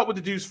don'ts. Let's start with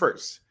the do's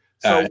first.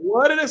 So right.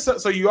 What are the,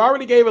 so you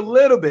already gave a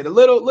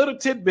little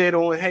tidbit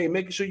on, hey,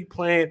 making sure you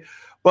plan.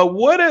 But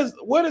what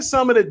are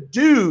some of the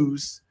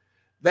do's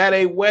that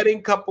a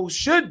wedding couple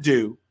should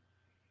do?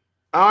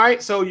 All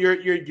right, so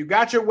you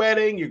got your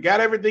wedding, you got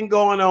everything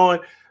going on.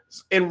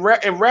 In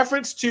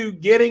reference to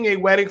getting a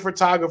wedding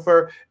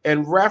photographer,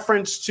 in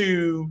reference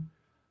to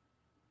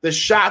the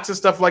shots and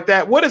stuff like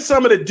that, what are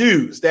some of the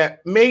do's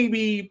that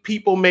maybe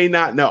people may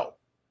not know?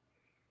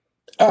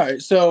 All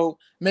right, so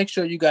make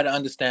sure you got an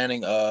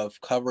understanding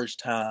of coverage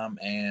time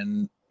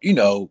and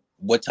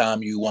what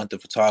time you want the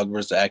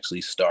photographers to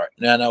actually start.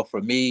 Now I know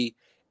for me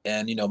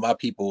and my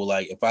people,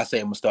 like if I say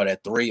I'm gonna start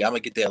at 3, I'm gonna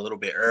get there a little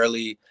bit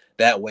early.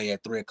 That way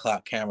at 3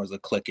 o'clock cameras are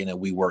clicking and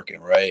we working,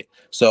 right?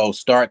 So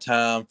start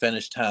time,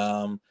 finish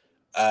time.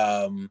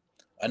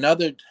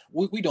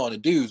 We doing the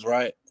do's,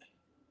 right?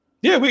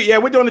 Yeah,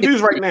 we're doing the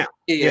do's right now.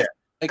 Yeah.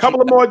 A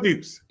couple of more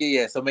do's.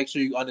 Yeah. So make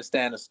sure you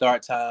understand the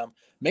start time,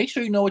 make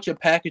sure you know what your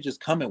package is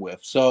coming with.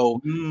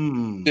 So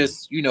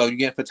just, you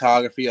get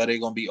photography. Are they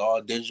going to be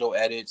all digital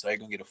edits? Are you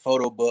going to get a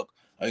photo book?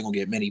 Are you going to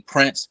get many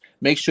prints?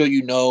 Make sure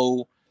you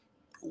know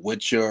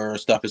what your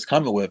stuff is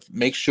coming with.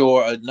 Make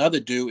sure another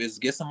do is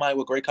get somebody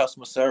with great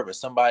customer service,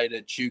 somebody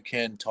that you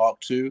can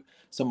talk to,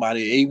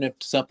 somebody, even if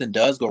something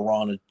does go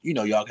wrong,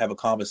 y'all have a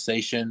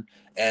conversation,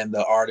 and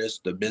the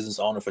artist, the business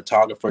owner,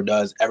 photographer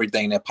does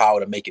everything in their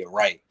power to make it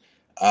right.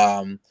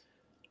 And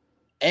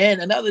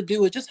another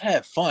do is just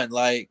have fun.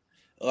 Like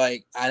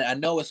I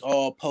know it's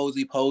all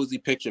posy,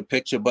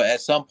 picture, but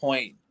at some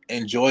point,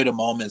 enjoy the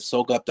moment,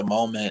 soak up the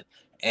moment,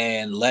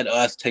 and let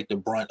us take the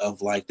brunt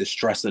of like the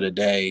stress of the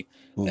day.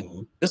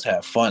 And just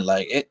have fun.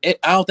 Like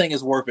I don't think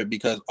it's worth it,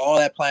 because all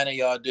that planning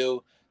y'all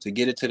do to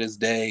get it to this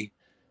day,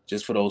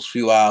 just for those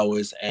few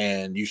hours,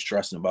 and you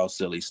stressing about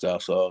silly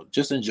stuff. So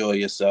just enjoy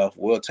yourself.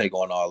 We'll take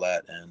on all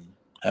that and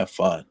have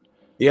fun.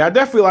 Yeah, I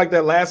definitely like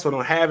that last one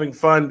on having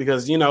fun,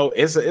 because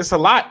it's a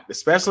lot,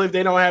 especially if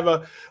they don't have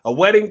a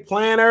wedding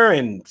planner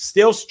and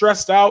still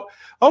stressed out.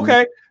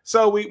 Okay,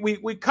 so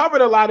we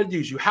covered a lot of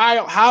these. You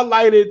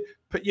highlighted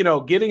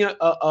getting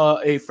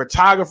a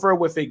photographer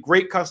with a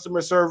great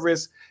customer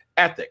service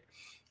ethic,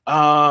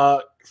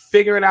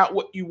 figuring out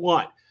what you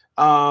want,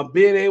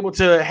 being able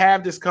to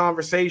have this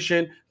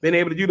conversation, being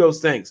able to do those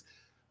things.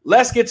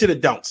 Let's get to the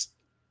don'ts,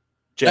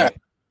 Jay. Yeah.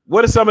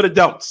 What are some of the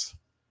don'ts?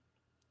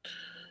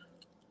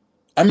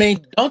 I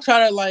mean, don't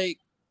try to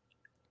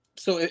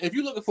so if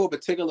you're looking for a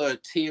particular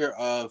tier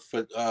of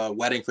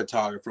wedding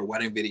photographer,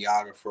 wedding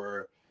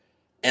videographer,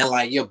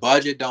 and your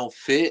budget don't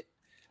fit,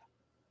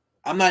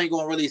 I'm not even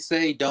going to really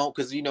say don't,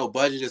 because,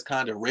 budget is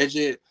kind of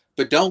rigid,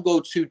 but don't go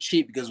too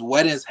cheap, because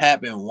weddings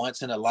happen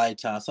once in a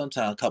lifetime,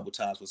 sometimes a couple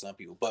times for some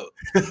people, but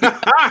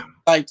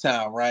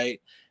lifetime, right?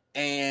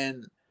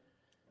 And,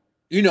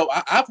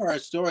 I've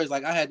heard stories.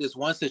 Like, I had this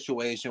one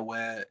situation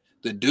where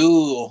the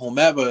dude or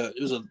whomever,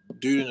 it was a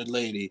dude and a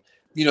lady,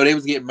 they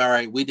was getting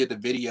married. We did the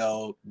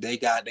video. They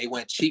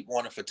went cheap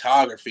on the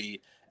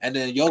photography. And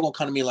then y'all gonna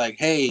come to me like,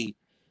 hey,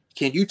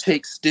 can you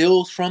take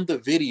stills from the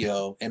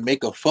video and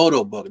make a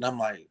photo book? And I'm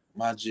like,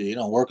 my G, it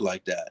don't work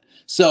like that.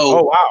 So,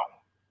 oh wow,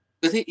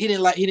 because he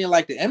didn't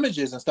like the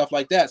images and stuff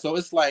like that. So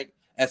it's like,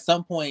 at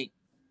some point,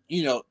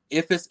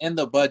 if it's in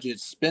the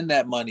budget, spend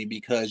that money,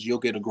 because you'll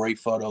get a great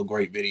photo,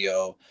 great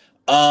video.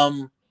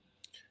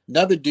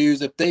 Another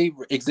dudes, if they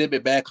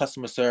exhibit bad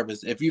customer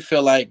service, if you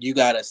feel like you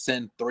gotta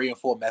send 3 or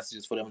 4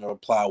 messages for them to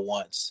reply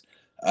once,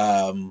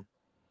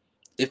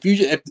 if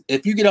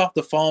you get off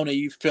the phone and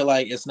you feel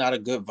like it's not a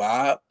good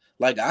vibe,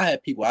 like I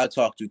had people I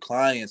talk to,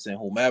 clients and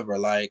whomever,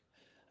 like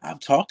I've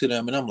talked to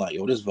them and I'm like,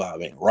 yo, this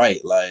vibe ain't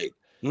right. Like,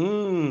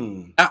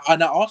 and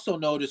I also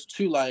noticed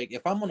too, like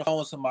if I'm on the phone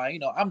with somebody,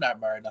 I'm not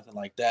married, nothing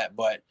like that,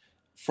 but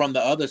from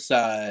the other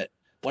side,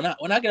 when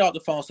I get off the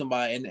phone with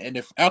somebody and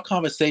if our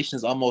conversation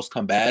is almost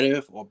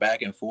combative or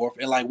back and forth,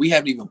 and like we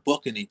haven't even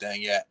booked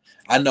anything yet,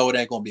 I know it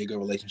ain't gonna be a good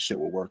relationship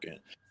we're working.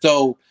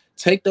 So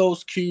take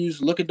those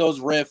cues, look at those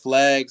red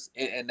flags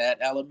in that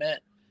element,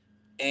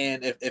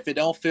 and if it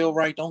don't feel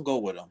right, don't go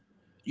with them.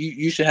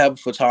 You should have a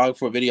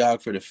photographer, a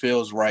videographer that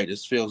feels right,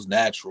 this feels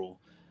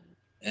natural,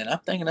 and I'm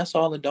thinking that's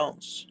all the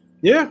don'ts.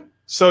 Yeah.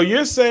 So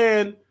you're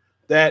saying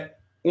that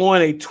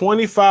on a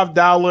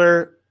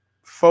 $25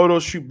 photo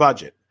shoot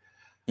budget,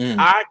 you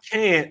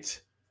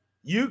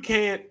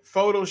can't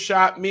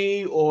Photoshop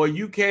me, or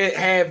you can't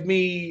have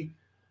me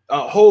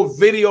a whole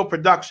video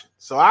production.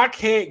 So I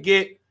can't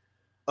get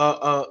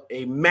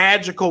a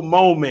magical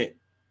moment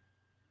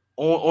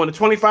on the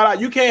 $25.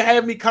 You can't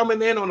have me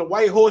coming in on a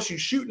white horse, you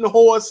shooting the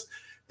horse,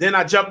 then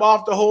I jump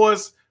off the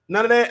horse.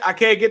 None of that. I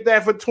can't get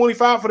that for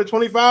 25 for the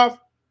 25.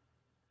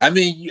 I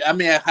mean,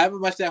 however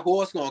much that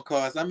horse gonna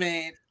cost. I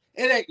mean,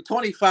 it ain't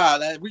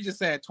 25. We just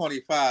saying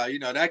 25.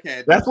 That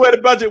can't. That's where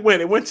the budget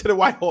went. It went to the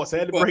white horse. I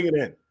had to bring it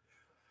in.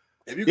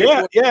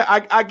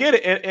 I get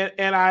it,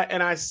 and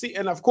I see,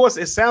 and of course,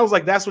 it sounds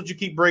like that's what you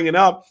keep bringing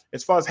up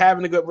as far as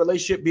having a good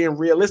relationship, being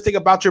realistic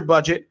about your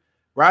budget,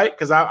 right?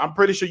 Because I'm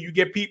pretty sure you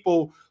get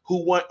people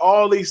who want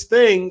all these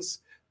things.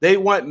 They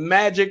want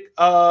Magic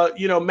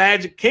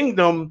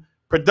Kingdom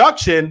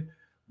production,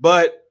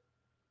 but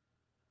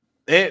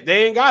they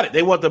ain't got it.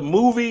 They want the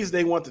movies,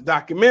 they want the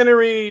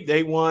documentary,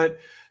 they want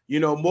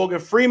Morgan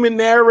Freeman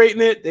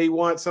narrating it. They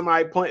want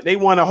somebody playing. They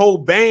want a whole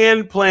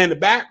band playing the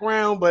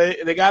background, but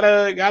they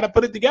gotta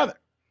put it together.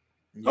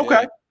 Yeah.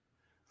 Okay,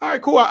 all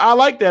right, cool. I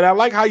like that. I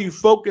like how you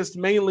focused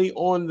mainly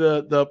on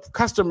the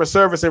customer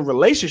service and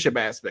relationship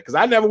aspect, because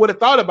I never would have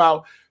thought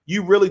about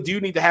you really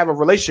do need to have a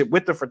relationship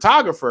with the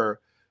photographer,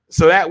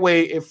 so that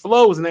way it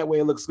flows and that way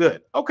it looks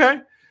good. Okay,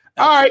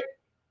 all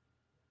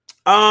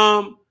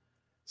right.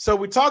 So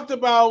we talked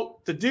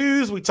about the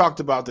do's, we talked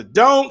about the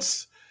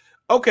don'ts.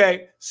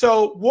 Okay,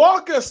 so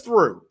walk us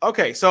through.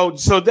 Okay, so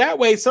that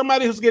way,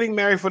 somebody who's getting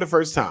married for the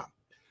first time,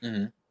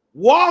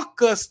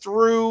 walk us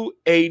through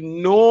a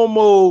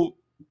normal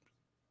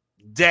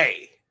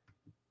day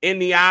in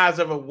the eyes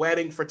of a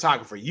wedding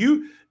photographer.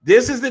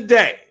 This is the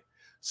day.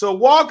 So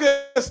walk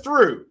us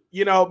through,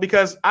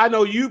 because I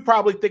know you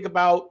probably think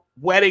about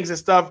weddings and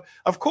stuff.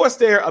 Of course,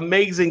 they're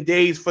amazing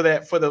days for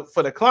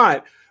the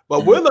client,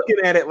 but we're looking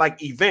at it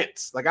like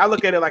events. Like I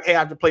look at it like, hey, I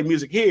have to play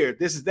music here.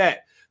 This is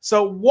that.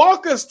 So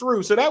walk us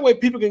through so that way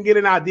people can get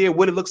an idea of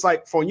what it looks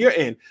like from your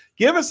end.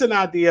 Give us an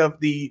idea of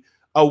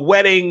a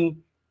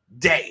wedding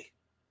day.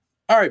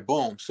 All right,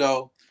 boom.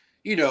 So,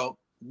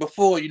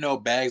 before,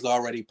 bags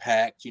already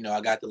packed,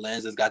 I got the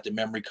lenses, got the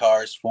memory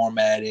cards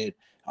formatted.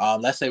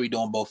 Let's say we're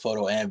doing both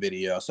photo and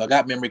video. So I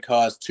got memory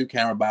cards, 2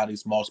 camera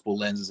bodies, multiple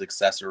lenses,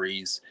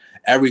 accessories,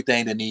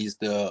 everything that needs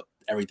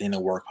everything to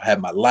work. I have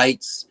my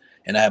lights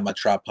and I have my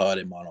tripod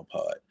and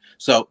monopod.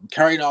 So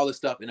carrying all this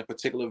stuff in a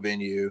particular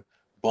venue,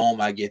 boom,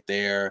 I get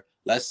there.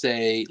 Let's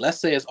say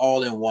it's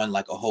all in one,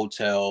 like a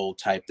hotel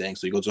type thing.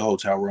 So you go to a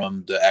hotel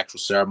room, the actual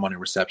ceremony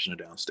reception are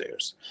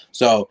downstairs.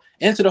 So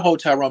into the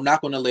hotel room,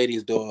 knock on the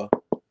lady's door.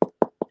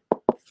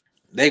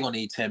 They're going to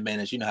need 10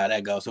 minutes. You know how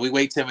that goes. So we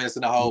wait 10 minutes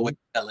in the hallway.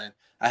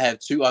 I have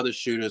 2 other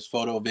shooters,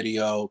 photo,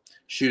 video,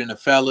 shooting the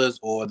fellas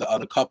or the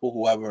other couple,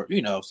 whoever,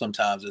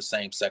 sometimes the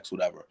same sex,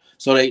 whatever.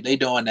 So they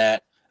doing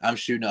that. I'm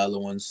shooting the other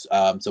ones.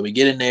 So we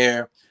get in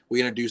there.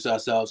 We introduce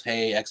ourselves.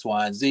 Hey, X,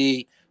 Y, and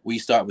Z. We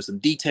start with some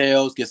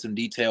details, get some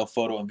detailed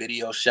photo and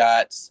video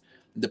shots.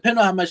 Depending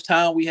on how much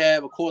time we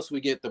have, of course, we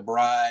get the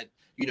bride,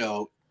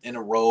 in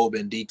a robe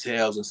and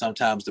details, and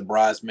sometimes the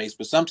bridesmaids.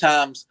 But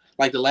sometimes,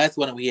 like the last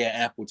wedding, we had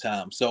ample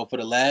time. So for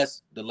the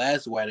last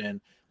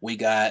wedding, we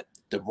got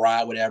the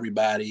bride with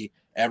everybody,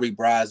 every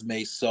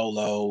bridesmaid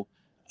solo,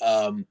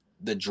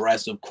 the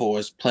dress, of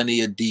course,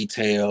 plenty of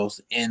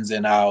details, ins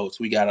and outs.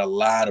 We got a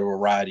lot of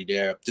variety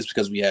there just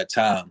because we had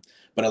time.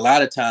 But a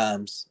lot of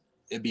times,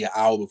 it'd be an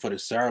hour before the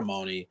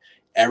ceremony,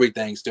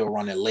 everything's still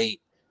running late.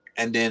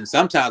 And then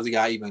sometimes we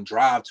gotta even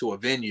drive to a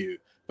venue.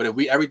 But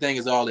if everything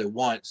is all at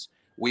once,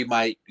 we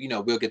might,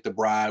 we'll get the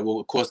bride, we'll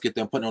of course get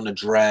them putting on the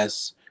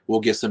dress, we'll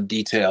get some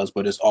details,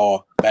 but it's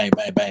all bang,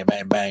 bang, bang,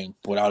 bang, bang,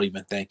 without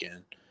even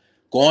thinking.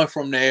 Going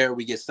from there,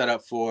 we get set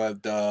up for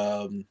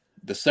the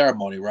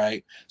ceremony,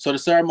 right? So the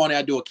ceremony,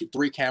 I do a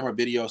 3-camera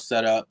video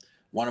setup.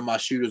 One of my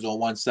shooters on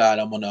one side,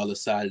 I'm on the other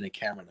side, and the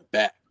camera in the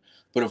back.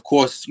 But of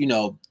course,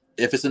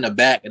 if it's in the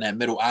back in that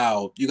middle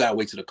aisle, you gotta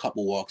wait till the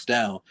couple walks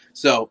down.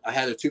 So I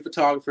had the 2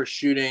 photographers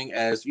shooting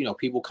as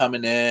people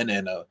coming in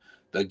and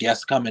the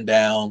guests coming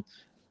down.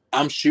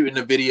 I'm shooting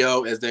the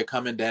video as they're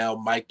coming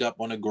down, mic'd up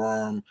on the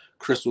groom,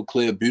 crystal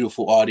clear,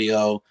 beautiful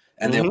audio.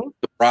 And then when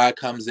the bride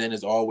comes in,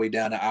 is all the way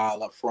down the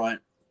aisle up front.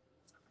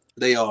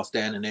 They all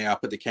standing there. I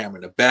put the camera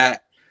in the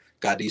back.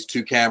 Got these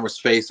 2 cameras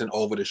facing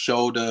over the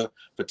shoulder.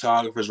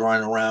 Photographers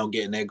running around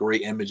getting their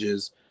great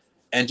images.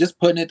 And just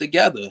putting it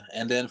together.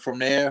 And then from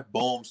there,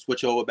 boom,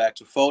 switch over back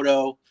to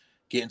photo,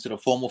 get into the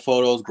formal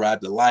photos,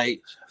 grab the light,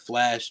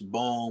 flash,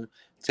 boom,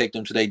 take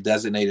them to their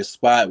designated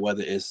spot,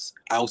 whether it's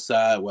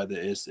outside, whether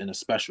it's in a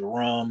special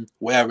room,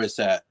 wherever it's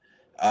at.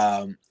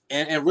 And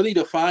really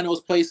define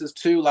those places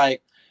too.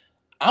 Like,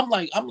 I'm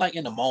like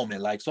in the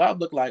moment. Like, so I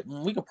look like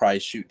we could probably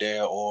shoot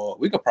there, or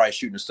we could probably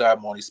shoot in the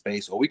ceremony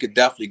space, or we could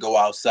definitely go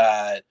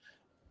outside,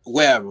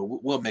 wherever.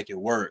 We'll make it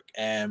work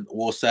and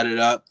we'll set it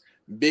up.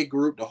 Big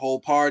group, the whole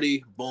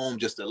party, boom,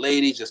 just the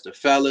ladies, just the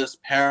fellas,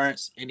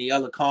 parents, any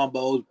other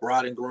combos,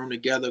 bride and groom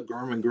together,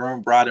 groom and groom,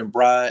 bride and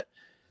bride,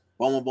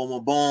 boom, boom,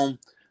 boom, boom.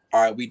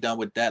 All right, we done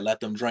with that. Let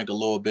them drink a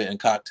little bit in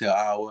cocktail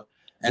hour.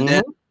 And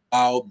then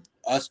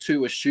us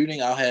 2 are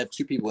shooting. I'll have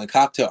 2 people in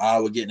cocktail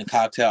hour, getting the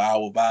cocktail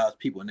hour vibes,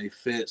 people in their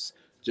fits,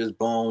 just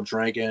boom,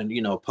 drinking,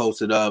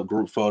 posted up,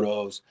 group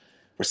photos.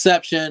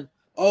 Reception,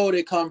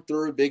 they come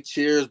through, big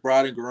cheers,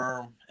 bride and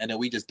groom. And then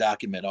we just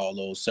document all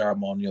those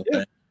ceremonial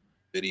things.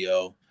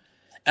 Video,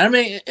 and I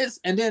mean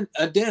then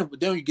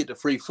you get the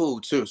free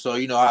food too. So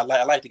I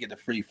like to get the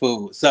free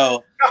food.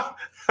 So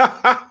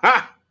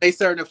they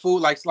serve the food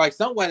like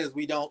some weddings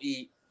we don't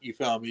eat. You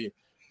feel me?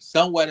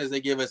 Some weddings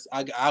they give us.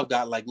 I've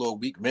got like little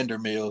week vendor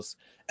meals.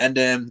 And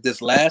then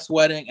this last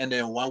wedding, and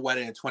then one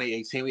wedding in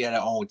 2018, we had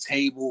our own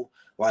table.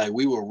 Like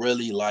we were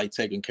really like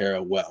taken care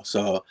of well.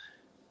 So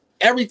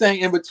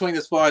everything in between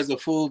as far as the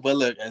food. But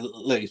look,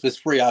 if it's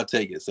free, I'll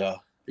take it. So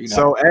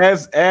So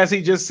as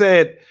he just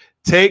said.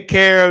 Take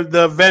care of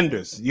the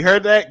vendors. You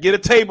heard that? Get a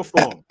table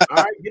for them.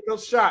 All right, get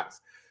those shots.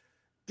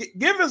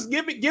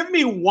 Give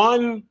me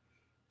one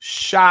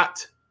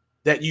shot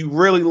that you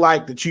really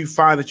like that you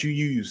find that you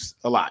use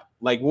a lot.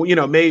 Like,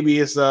 maybe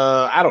it's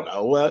I don't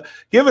know.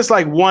 Give us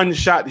like one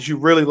shot that you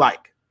really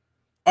like.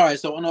 All right.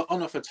 So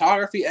on a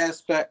photography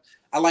aspect,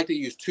 I like to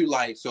use 2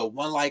 lights. So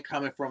one light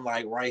coming from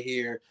like right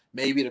here,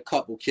 maybe the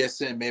couple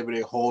kissing, maybe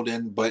they're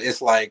holding, but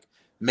it's like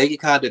make it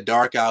kind of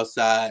dark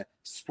outside.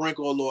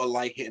 Sprinkle a little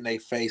light hitting their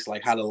face,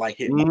 like how the light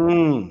hit me.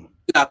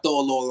 I throw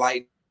a little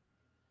light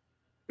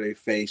in their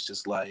face,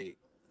 just like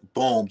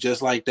boom,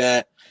 just like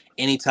that.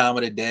 Any time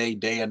of the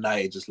day or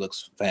night, it just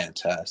looks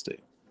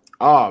fantastic.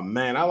 Oh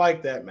man, I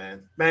like that,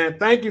 man. Man,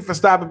 thank you for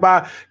stopping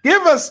by.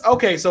 Give us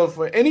so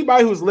for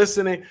anybody who's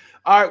listening,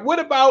 all right, what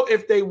about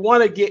if they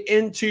want to get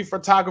into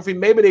photography?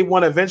 Maybe they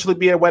want to eventually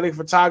be a wedding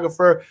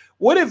photographer.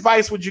 What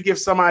advice would you give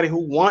somebody who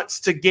wants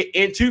to get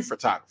into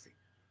photography?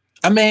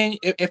 I mean,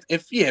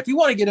 if you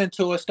want to get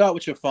into it, start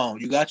with your phone.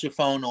 You got your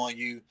phone on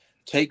you.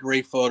 take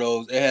great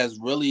photos. It has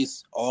really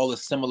all the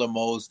similar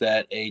modes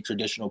that a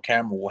traditional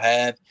camera will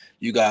have.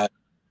 You got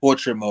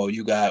portrait mode,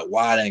 you got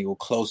wide angle,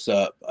 close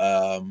up,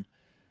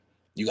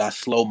 you got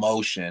slow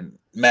motion,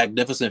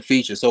 magnificent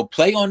features. So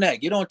play on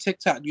that. Get on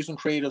TikTok, do some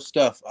creative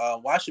stuff.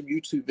 Watch some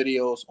YouTube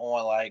videos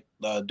on like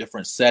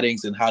different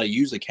settings and how to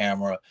use a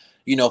camera.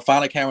 You know,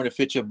 find a camera to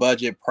fit your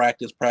budget.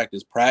 Practice.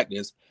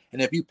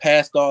 And if you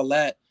passed all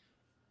that,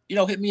 you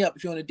know, hit me up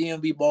if you're in the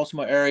DMV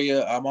Baltimore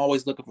area. I'm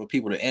always looking for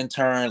people to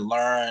intern,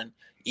 learn,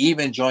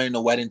 even join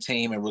the wedding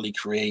team and really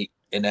create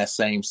in that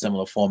same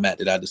similar format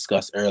that I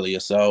discussed earlier.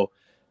 So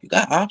you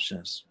got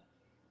options.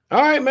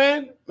 All right,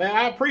 man,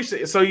 I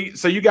appreciate it. So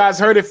you guys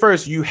heard it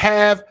first. You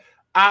have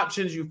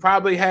options. You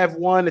probably have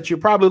one that you're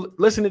probably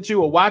listening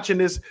to or watching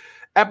this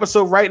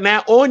episode right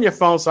now on your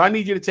phone. So I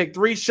need you to take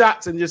 3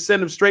 shots and just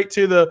send them straight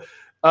to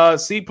the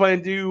C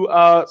Plan Do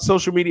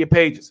social media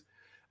pages.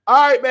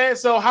 All right, man.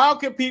 So how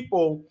can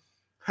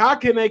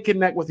they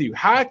connect with you?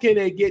 How can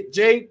they get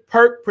J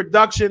Perk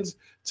Productions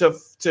to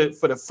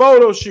for the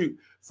photo shoot,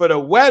 for the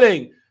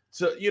wedding,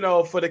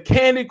 for the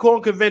candy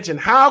corn convention?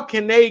 How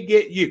can they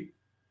get you?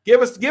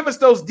 Give us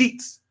those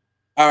deets.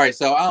 All right,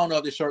 so I don't know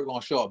if this shirt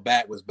gonna show up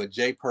backwards, but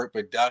J Perk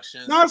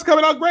Productions. No, it's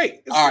coming out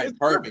great. It's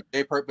perfect.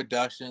 J Perk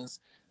Productions.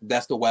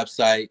 That's the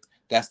website.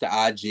 That's the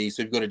IG.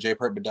 So if you go to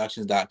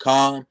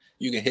jperkproductions.com,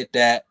 you can hit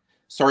that.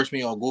 Search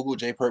me on Google,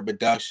 J Perk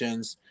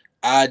Productions.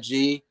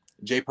 IG,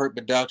 J Perk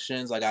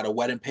Productions. I got a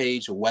wedding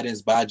page,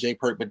 Weddings by J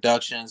Perk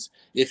Productions.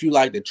 If you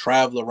like to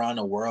travel around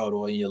the world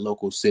or in your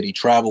local city,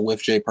 travel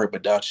with J Perk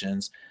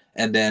Productions.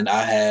 And then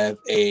I have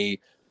a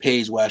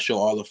page where I show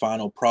all the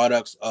final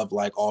products of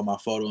like all my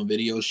photo and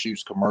video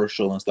shoots,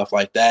 commercial and stuff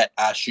like that.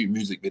 I shoot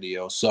music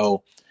videos.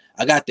 So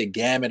I got the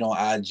gamut on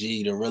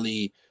IG to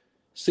really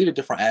see the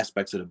different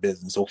aspects of the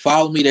business. So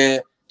follow me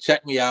there,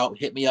 check me out,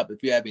 hit me up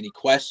if you have any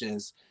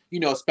questions,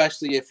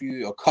 especially if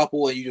you're a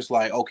couple and you just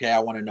like, okay, I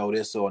want to know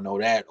this or know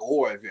that,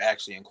 or if you're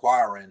actually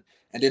inquiring.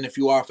 And then if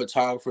you are a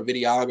photographer,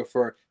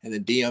 videographer in the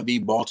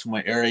DMV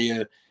Baltimore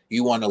area,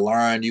 you want to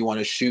learn, you want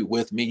to shoot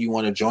with me, you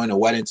want to join a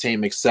wedding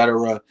team,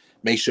 etc.,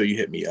 make sure you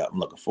hit me up. I'm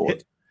looking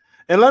forward.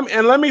 And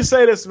let me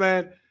say this,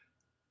 man.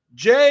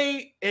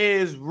 Jay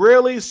is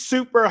really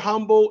super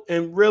humble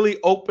and really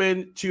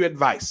open to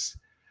advice.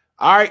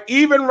 All right.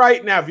 Even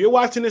right now, if you're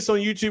watching this on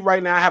YouTube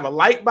right now, I have a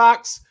light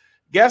box.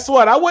 Guess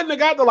what? I wouldn't have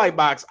got the light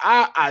box.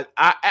 I've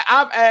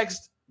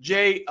asked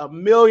Jay a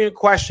million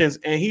questions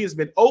and he has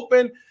been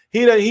open.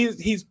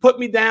 He's put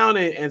me down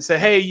and said,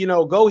 hey,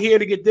 go here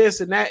to get this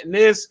and that and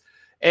this.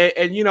 And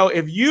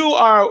if you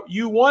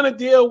want to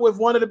deal with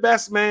one of the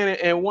best, man,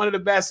 and one of the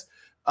best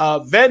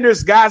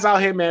vendors, guys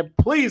out here, man,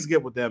 please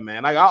get with them,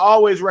 man. Like I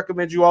always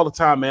recommend you all the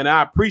time, man.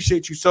 I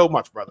appreciate you so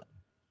much, brother.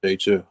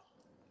 Thank you.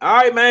 All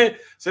right, man.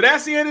 So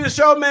that's the end of the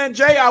show, man.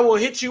 Jay, I will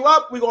hit you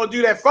up. We're going to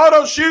do that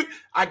photo shoot.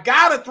 I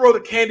got to throw the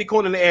candy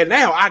corn in the air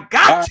now. I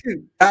got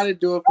to. Got to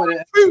do it for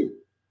that.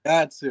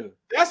 Got to.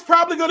 That's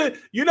probably going to,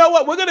 you know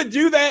what? We're going to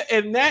do that,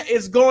 and that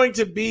is going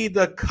to be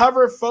the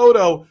cover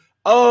photo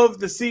of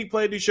the C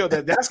Plan Do show.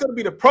 That's going to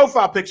be the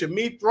profile picture,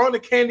 me throwing the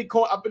candy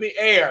corn up in the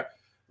air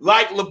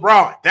like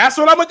LeBron. That's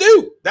what I'm going to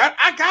do.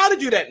 I got to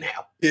do that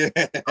now. Yeah.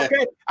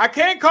 Okay. I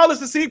can't call this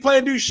the C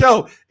Plan Do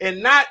show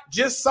and not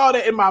just saw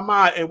that in my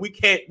mind, and we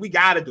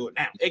got to do it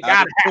now. It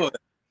got to happen.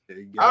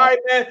 All right,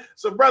 man.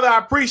 So, brother, I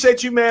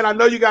appreciate you, man. I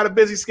know you got a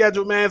busy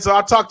schedule, man, so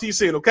I'll talk to you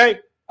soon, okay?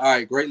 All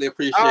right. Greatly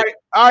appreciate it.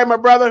 All right, my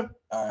brother.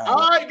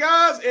 All right,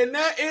 guys, and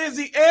that is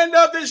the end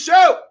of the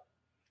show.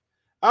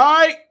 All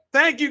right.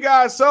 Thank you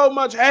guys so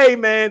much. Hey,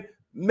 man,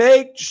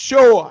 make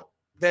sure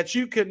that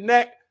you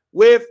connect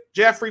with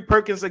Jeffrey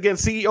Perkins, again,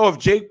 CEO of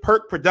J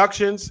Perk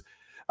Productions.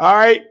 All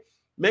right.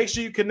 Make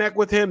sure you connect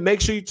with him.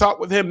 Make sure you talk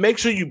with him. Make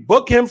sure you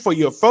book him for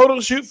your photo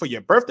shoot, for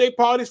your birthday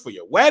parties, for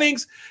your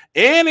weddings,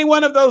 any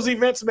one of those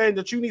events, man,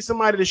 that you need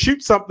somebody to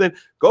shoot something.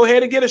 Go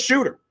ahead and get a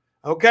shooter.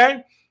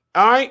 Okay.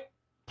 All right.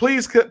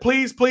 Please connect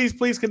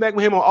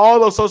with him on all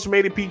those social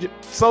media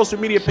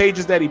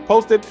pages that he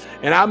posted,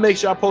 and I'll make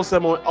sure I post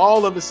them on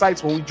all of the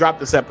sites when we drop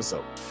this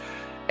episode.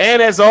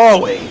 And as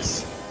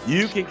always,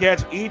 you can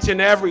catch each and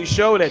every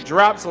show that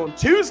drops on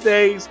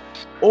Tuesdays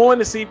on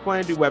the C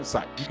Plan Do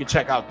website. You can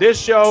check out this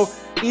show,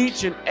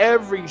 each and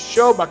every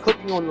show, by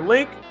clicking on the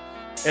link,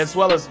 as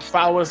well as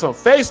follow us on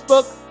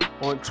Facebook,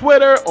 on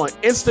Twitter, on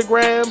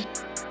Instagram.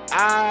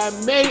 I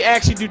may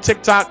actually do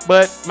TikTok,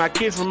 but my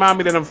kids remind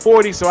me that I'm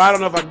 40, so I don't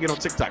know if I can get on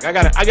TikTok. I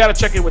gotta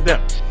check in with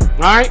them. All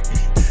right.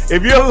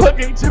 If you're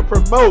looking to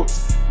promote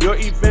your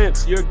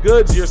events, your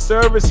goods, your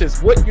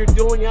services, what you're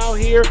doing out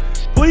here,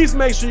 please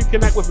make sure you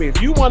connect with me. If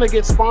you want to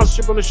get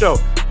sponsorship on the show,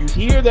 you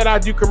hear that I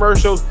do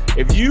commercials.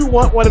 If you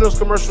want one of those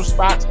commercial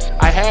spots,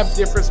 I have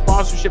different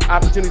sponsorship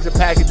opportunities and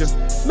packages.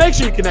 Make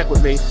sure you connect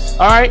with me.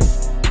 All right.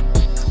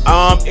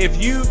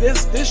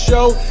 This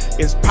show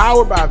is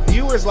powered by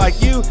viewers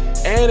like you,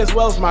 and as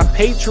well as my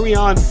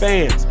Patreon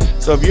fans.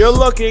 So if you're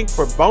looking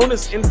for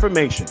bonus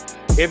information,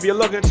 if you're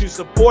looking to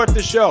support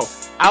the show,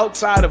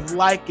 outside of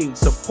liking,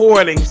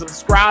 supporting,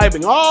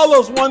 subscribing, all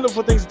those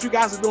wonderful things that you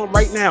guys are doing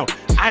right now.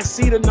 I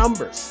see the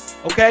numbers,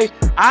 okay?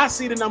 I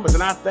see the numbers,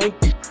 and I thank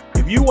you.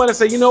 If you want to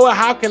say, you know what,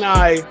 how can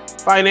I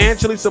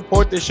financially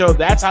support this show?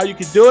 That's how you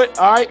can do it,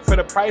 all right? For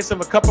the price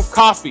of a cup of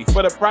coffee,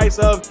 for the price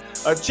of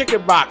a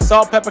chicken box,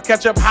 salt, pepper,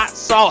 ketchup, hot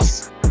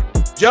sauce,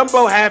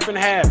 jumbo half and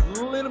half,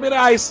 a little bit of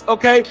ice,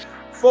 okay?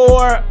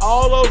 For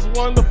all those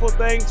wonderful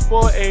things,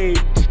 for a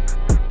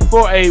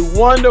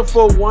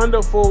wonderful,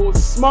 wonderful,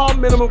 small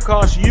minimum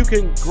cost, you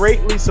can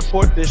greatly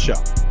support this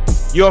show,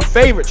 your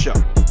favorite show.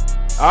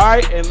 All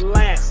right, and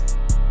last,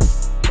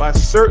 but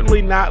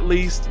certainly not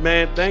least,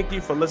 man, thank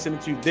you for listening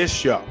to this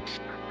show.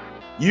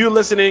 You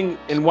listening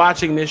and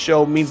watching this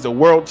show means the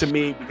world to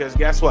me, because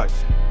guess what?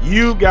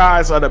 You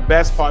guys are the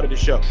best part of the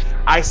show.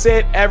 I say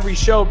it every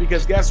show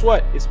because guess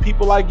what? It's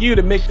people like you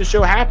to make the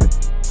show happen.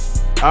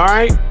 All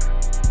right?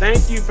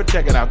 Thank you for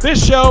checking out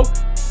this show.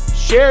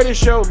 Share this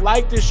show,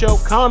 like this show,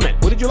 comment.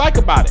 What did you like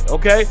about it?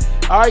 Okay.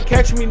 All right.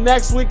 Catch me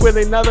next week with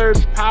another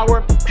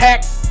Power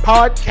Pack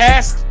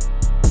podcast.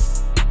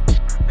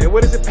 And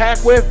what is it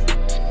packed with?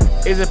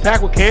 Is it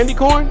packed with candy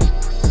corn?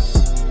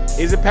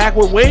 Is it packed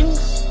with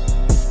wings?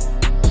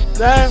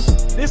 Nah,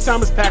 this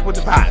time it's packed with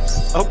the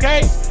vibes.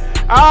 Okay.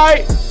 All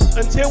right.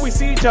 Until we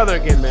see each other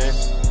again, man.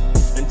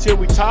 Until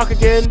we talk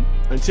again.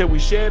 Until we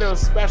share those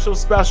special,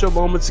 special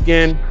moments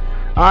again.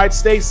 All right.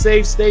 Stay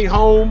safe. Stay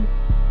home.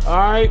 All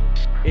right.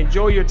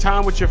 Enjoy your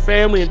time with your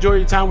family. Enjoy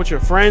your time with your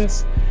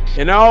friends.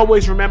 And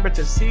always remember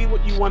to see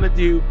what you want to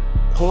do.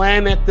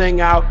 Plan that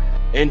thing out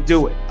and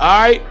do it.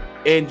 All right.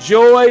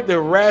 Enjoy the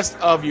rest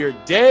of your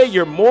day,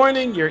 your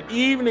morning, your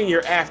evening,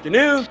 your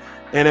afternoon.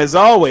 And as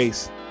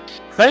always,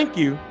 thank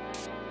you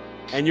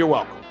and you're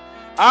welcome.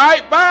 All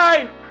right.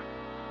 Bye.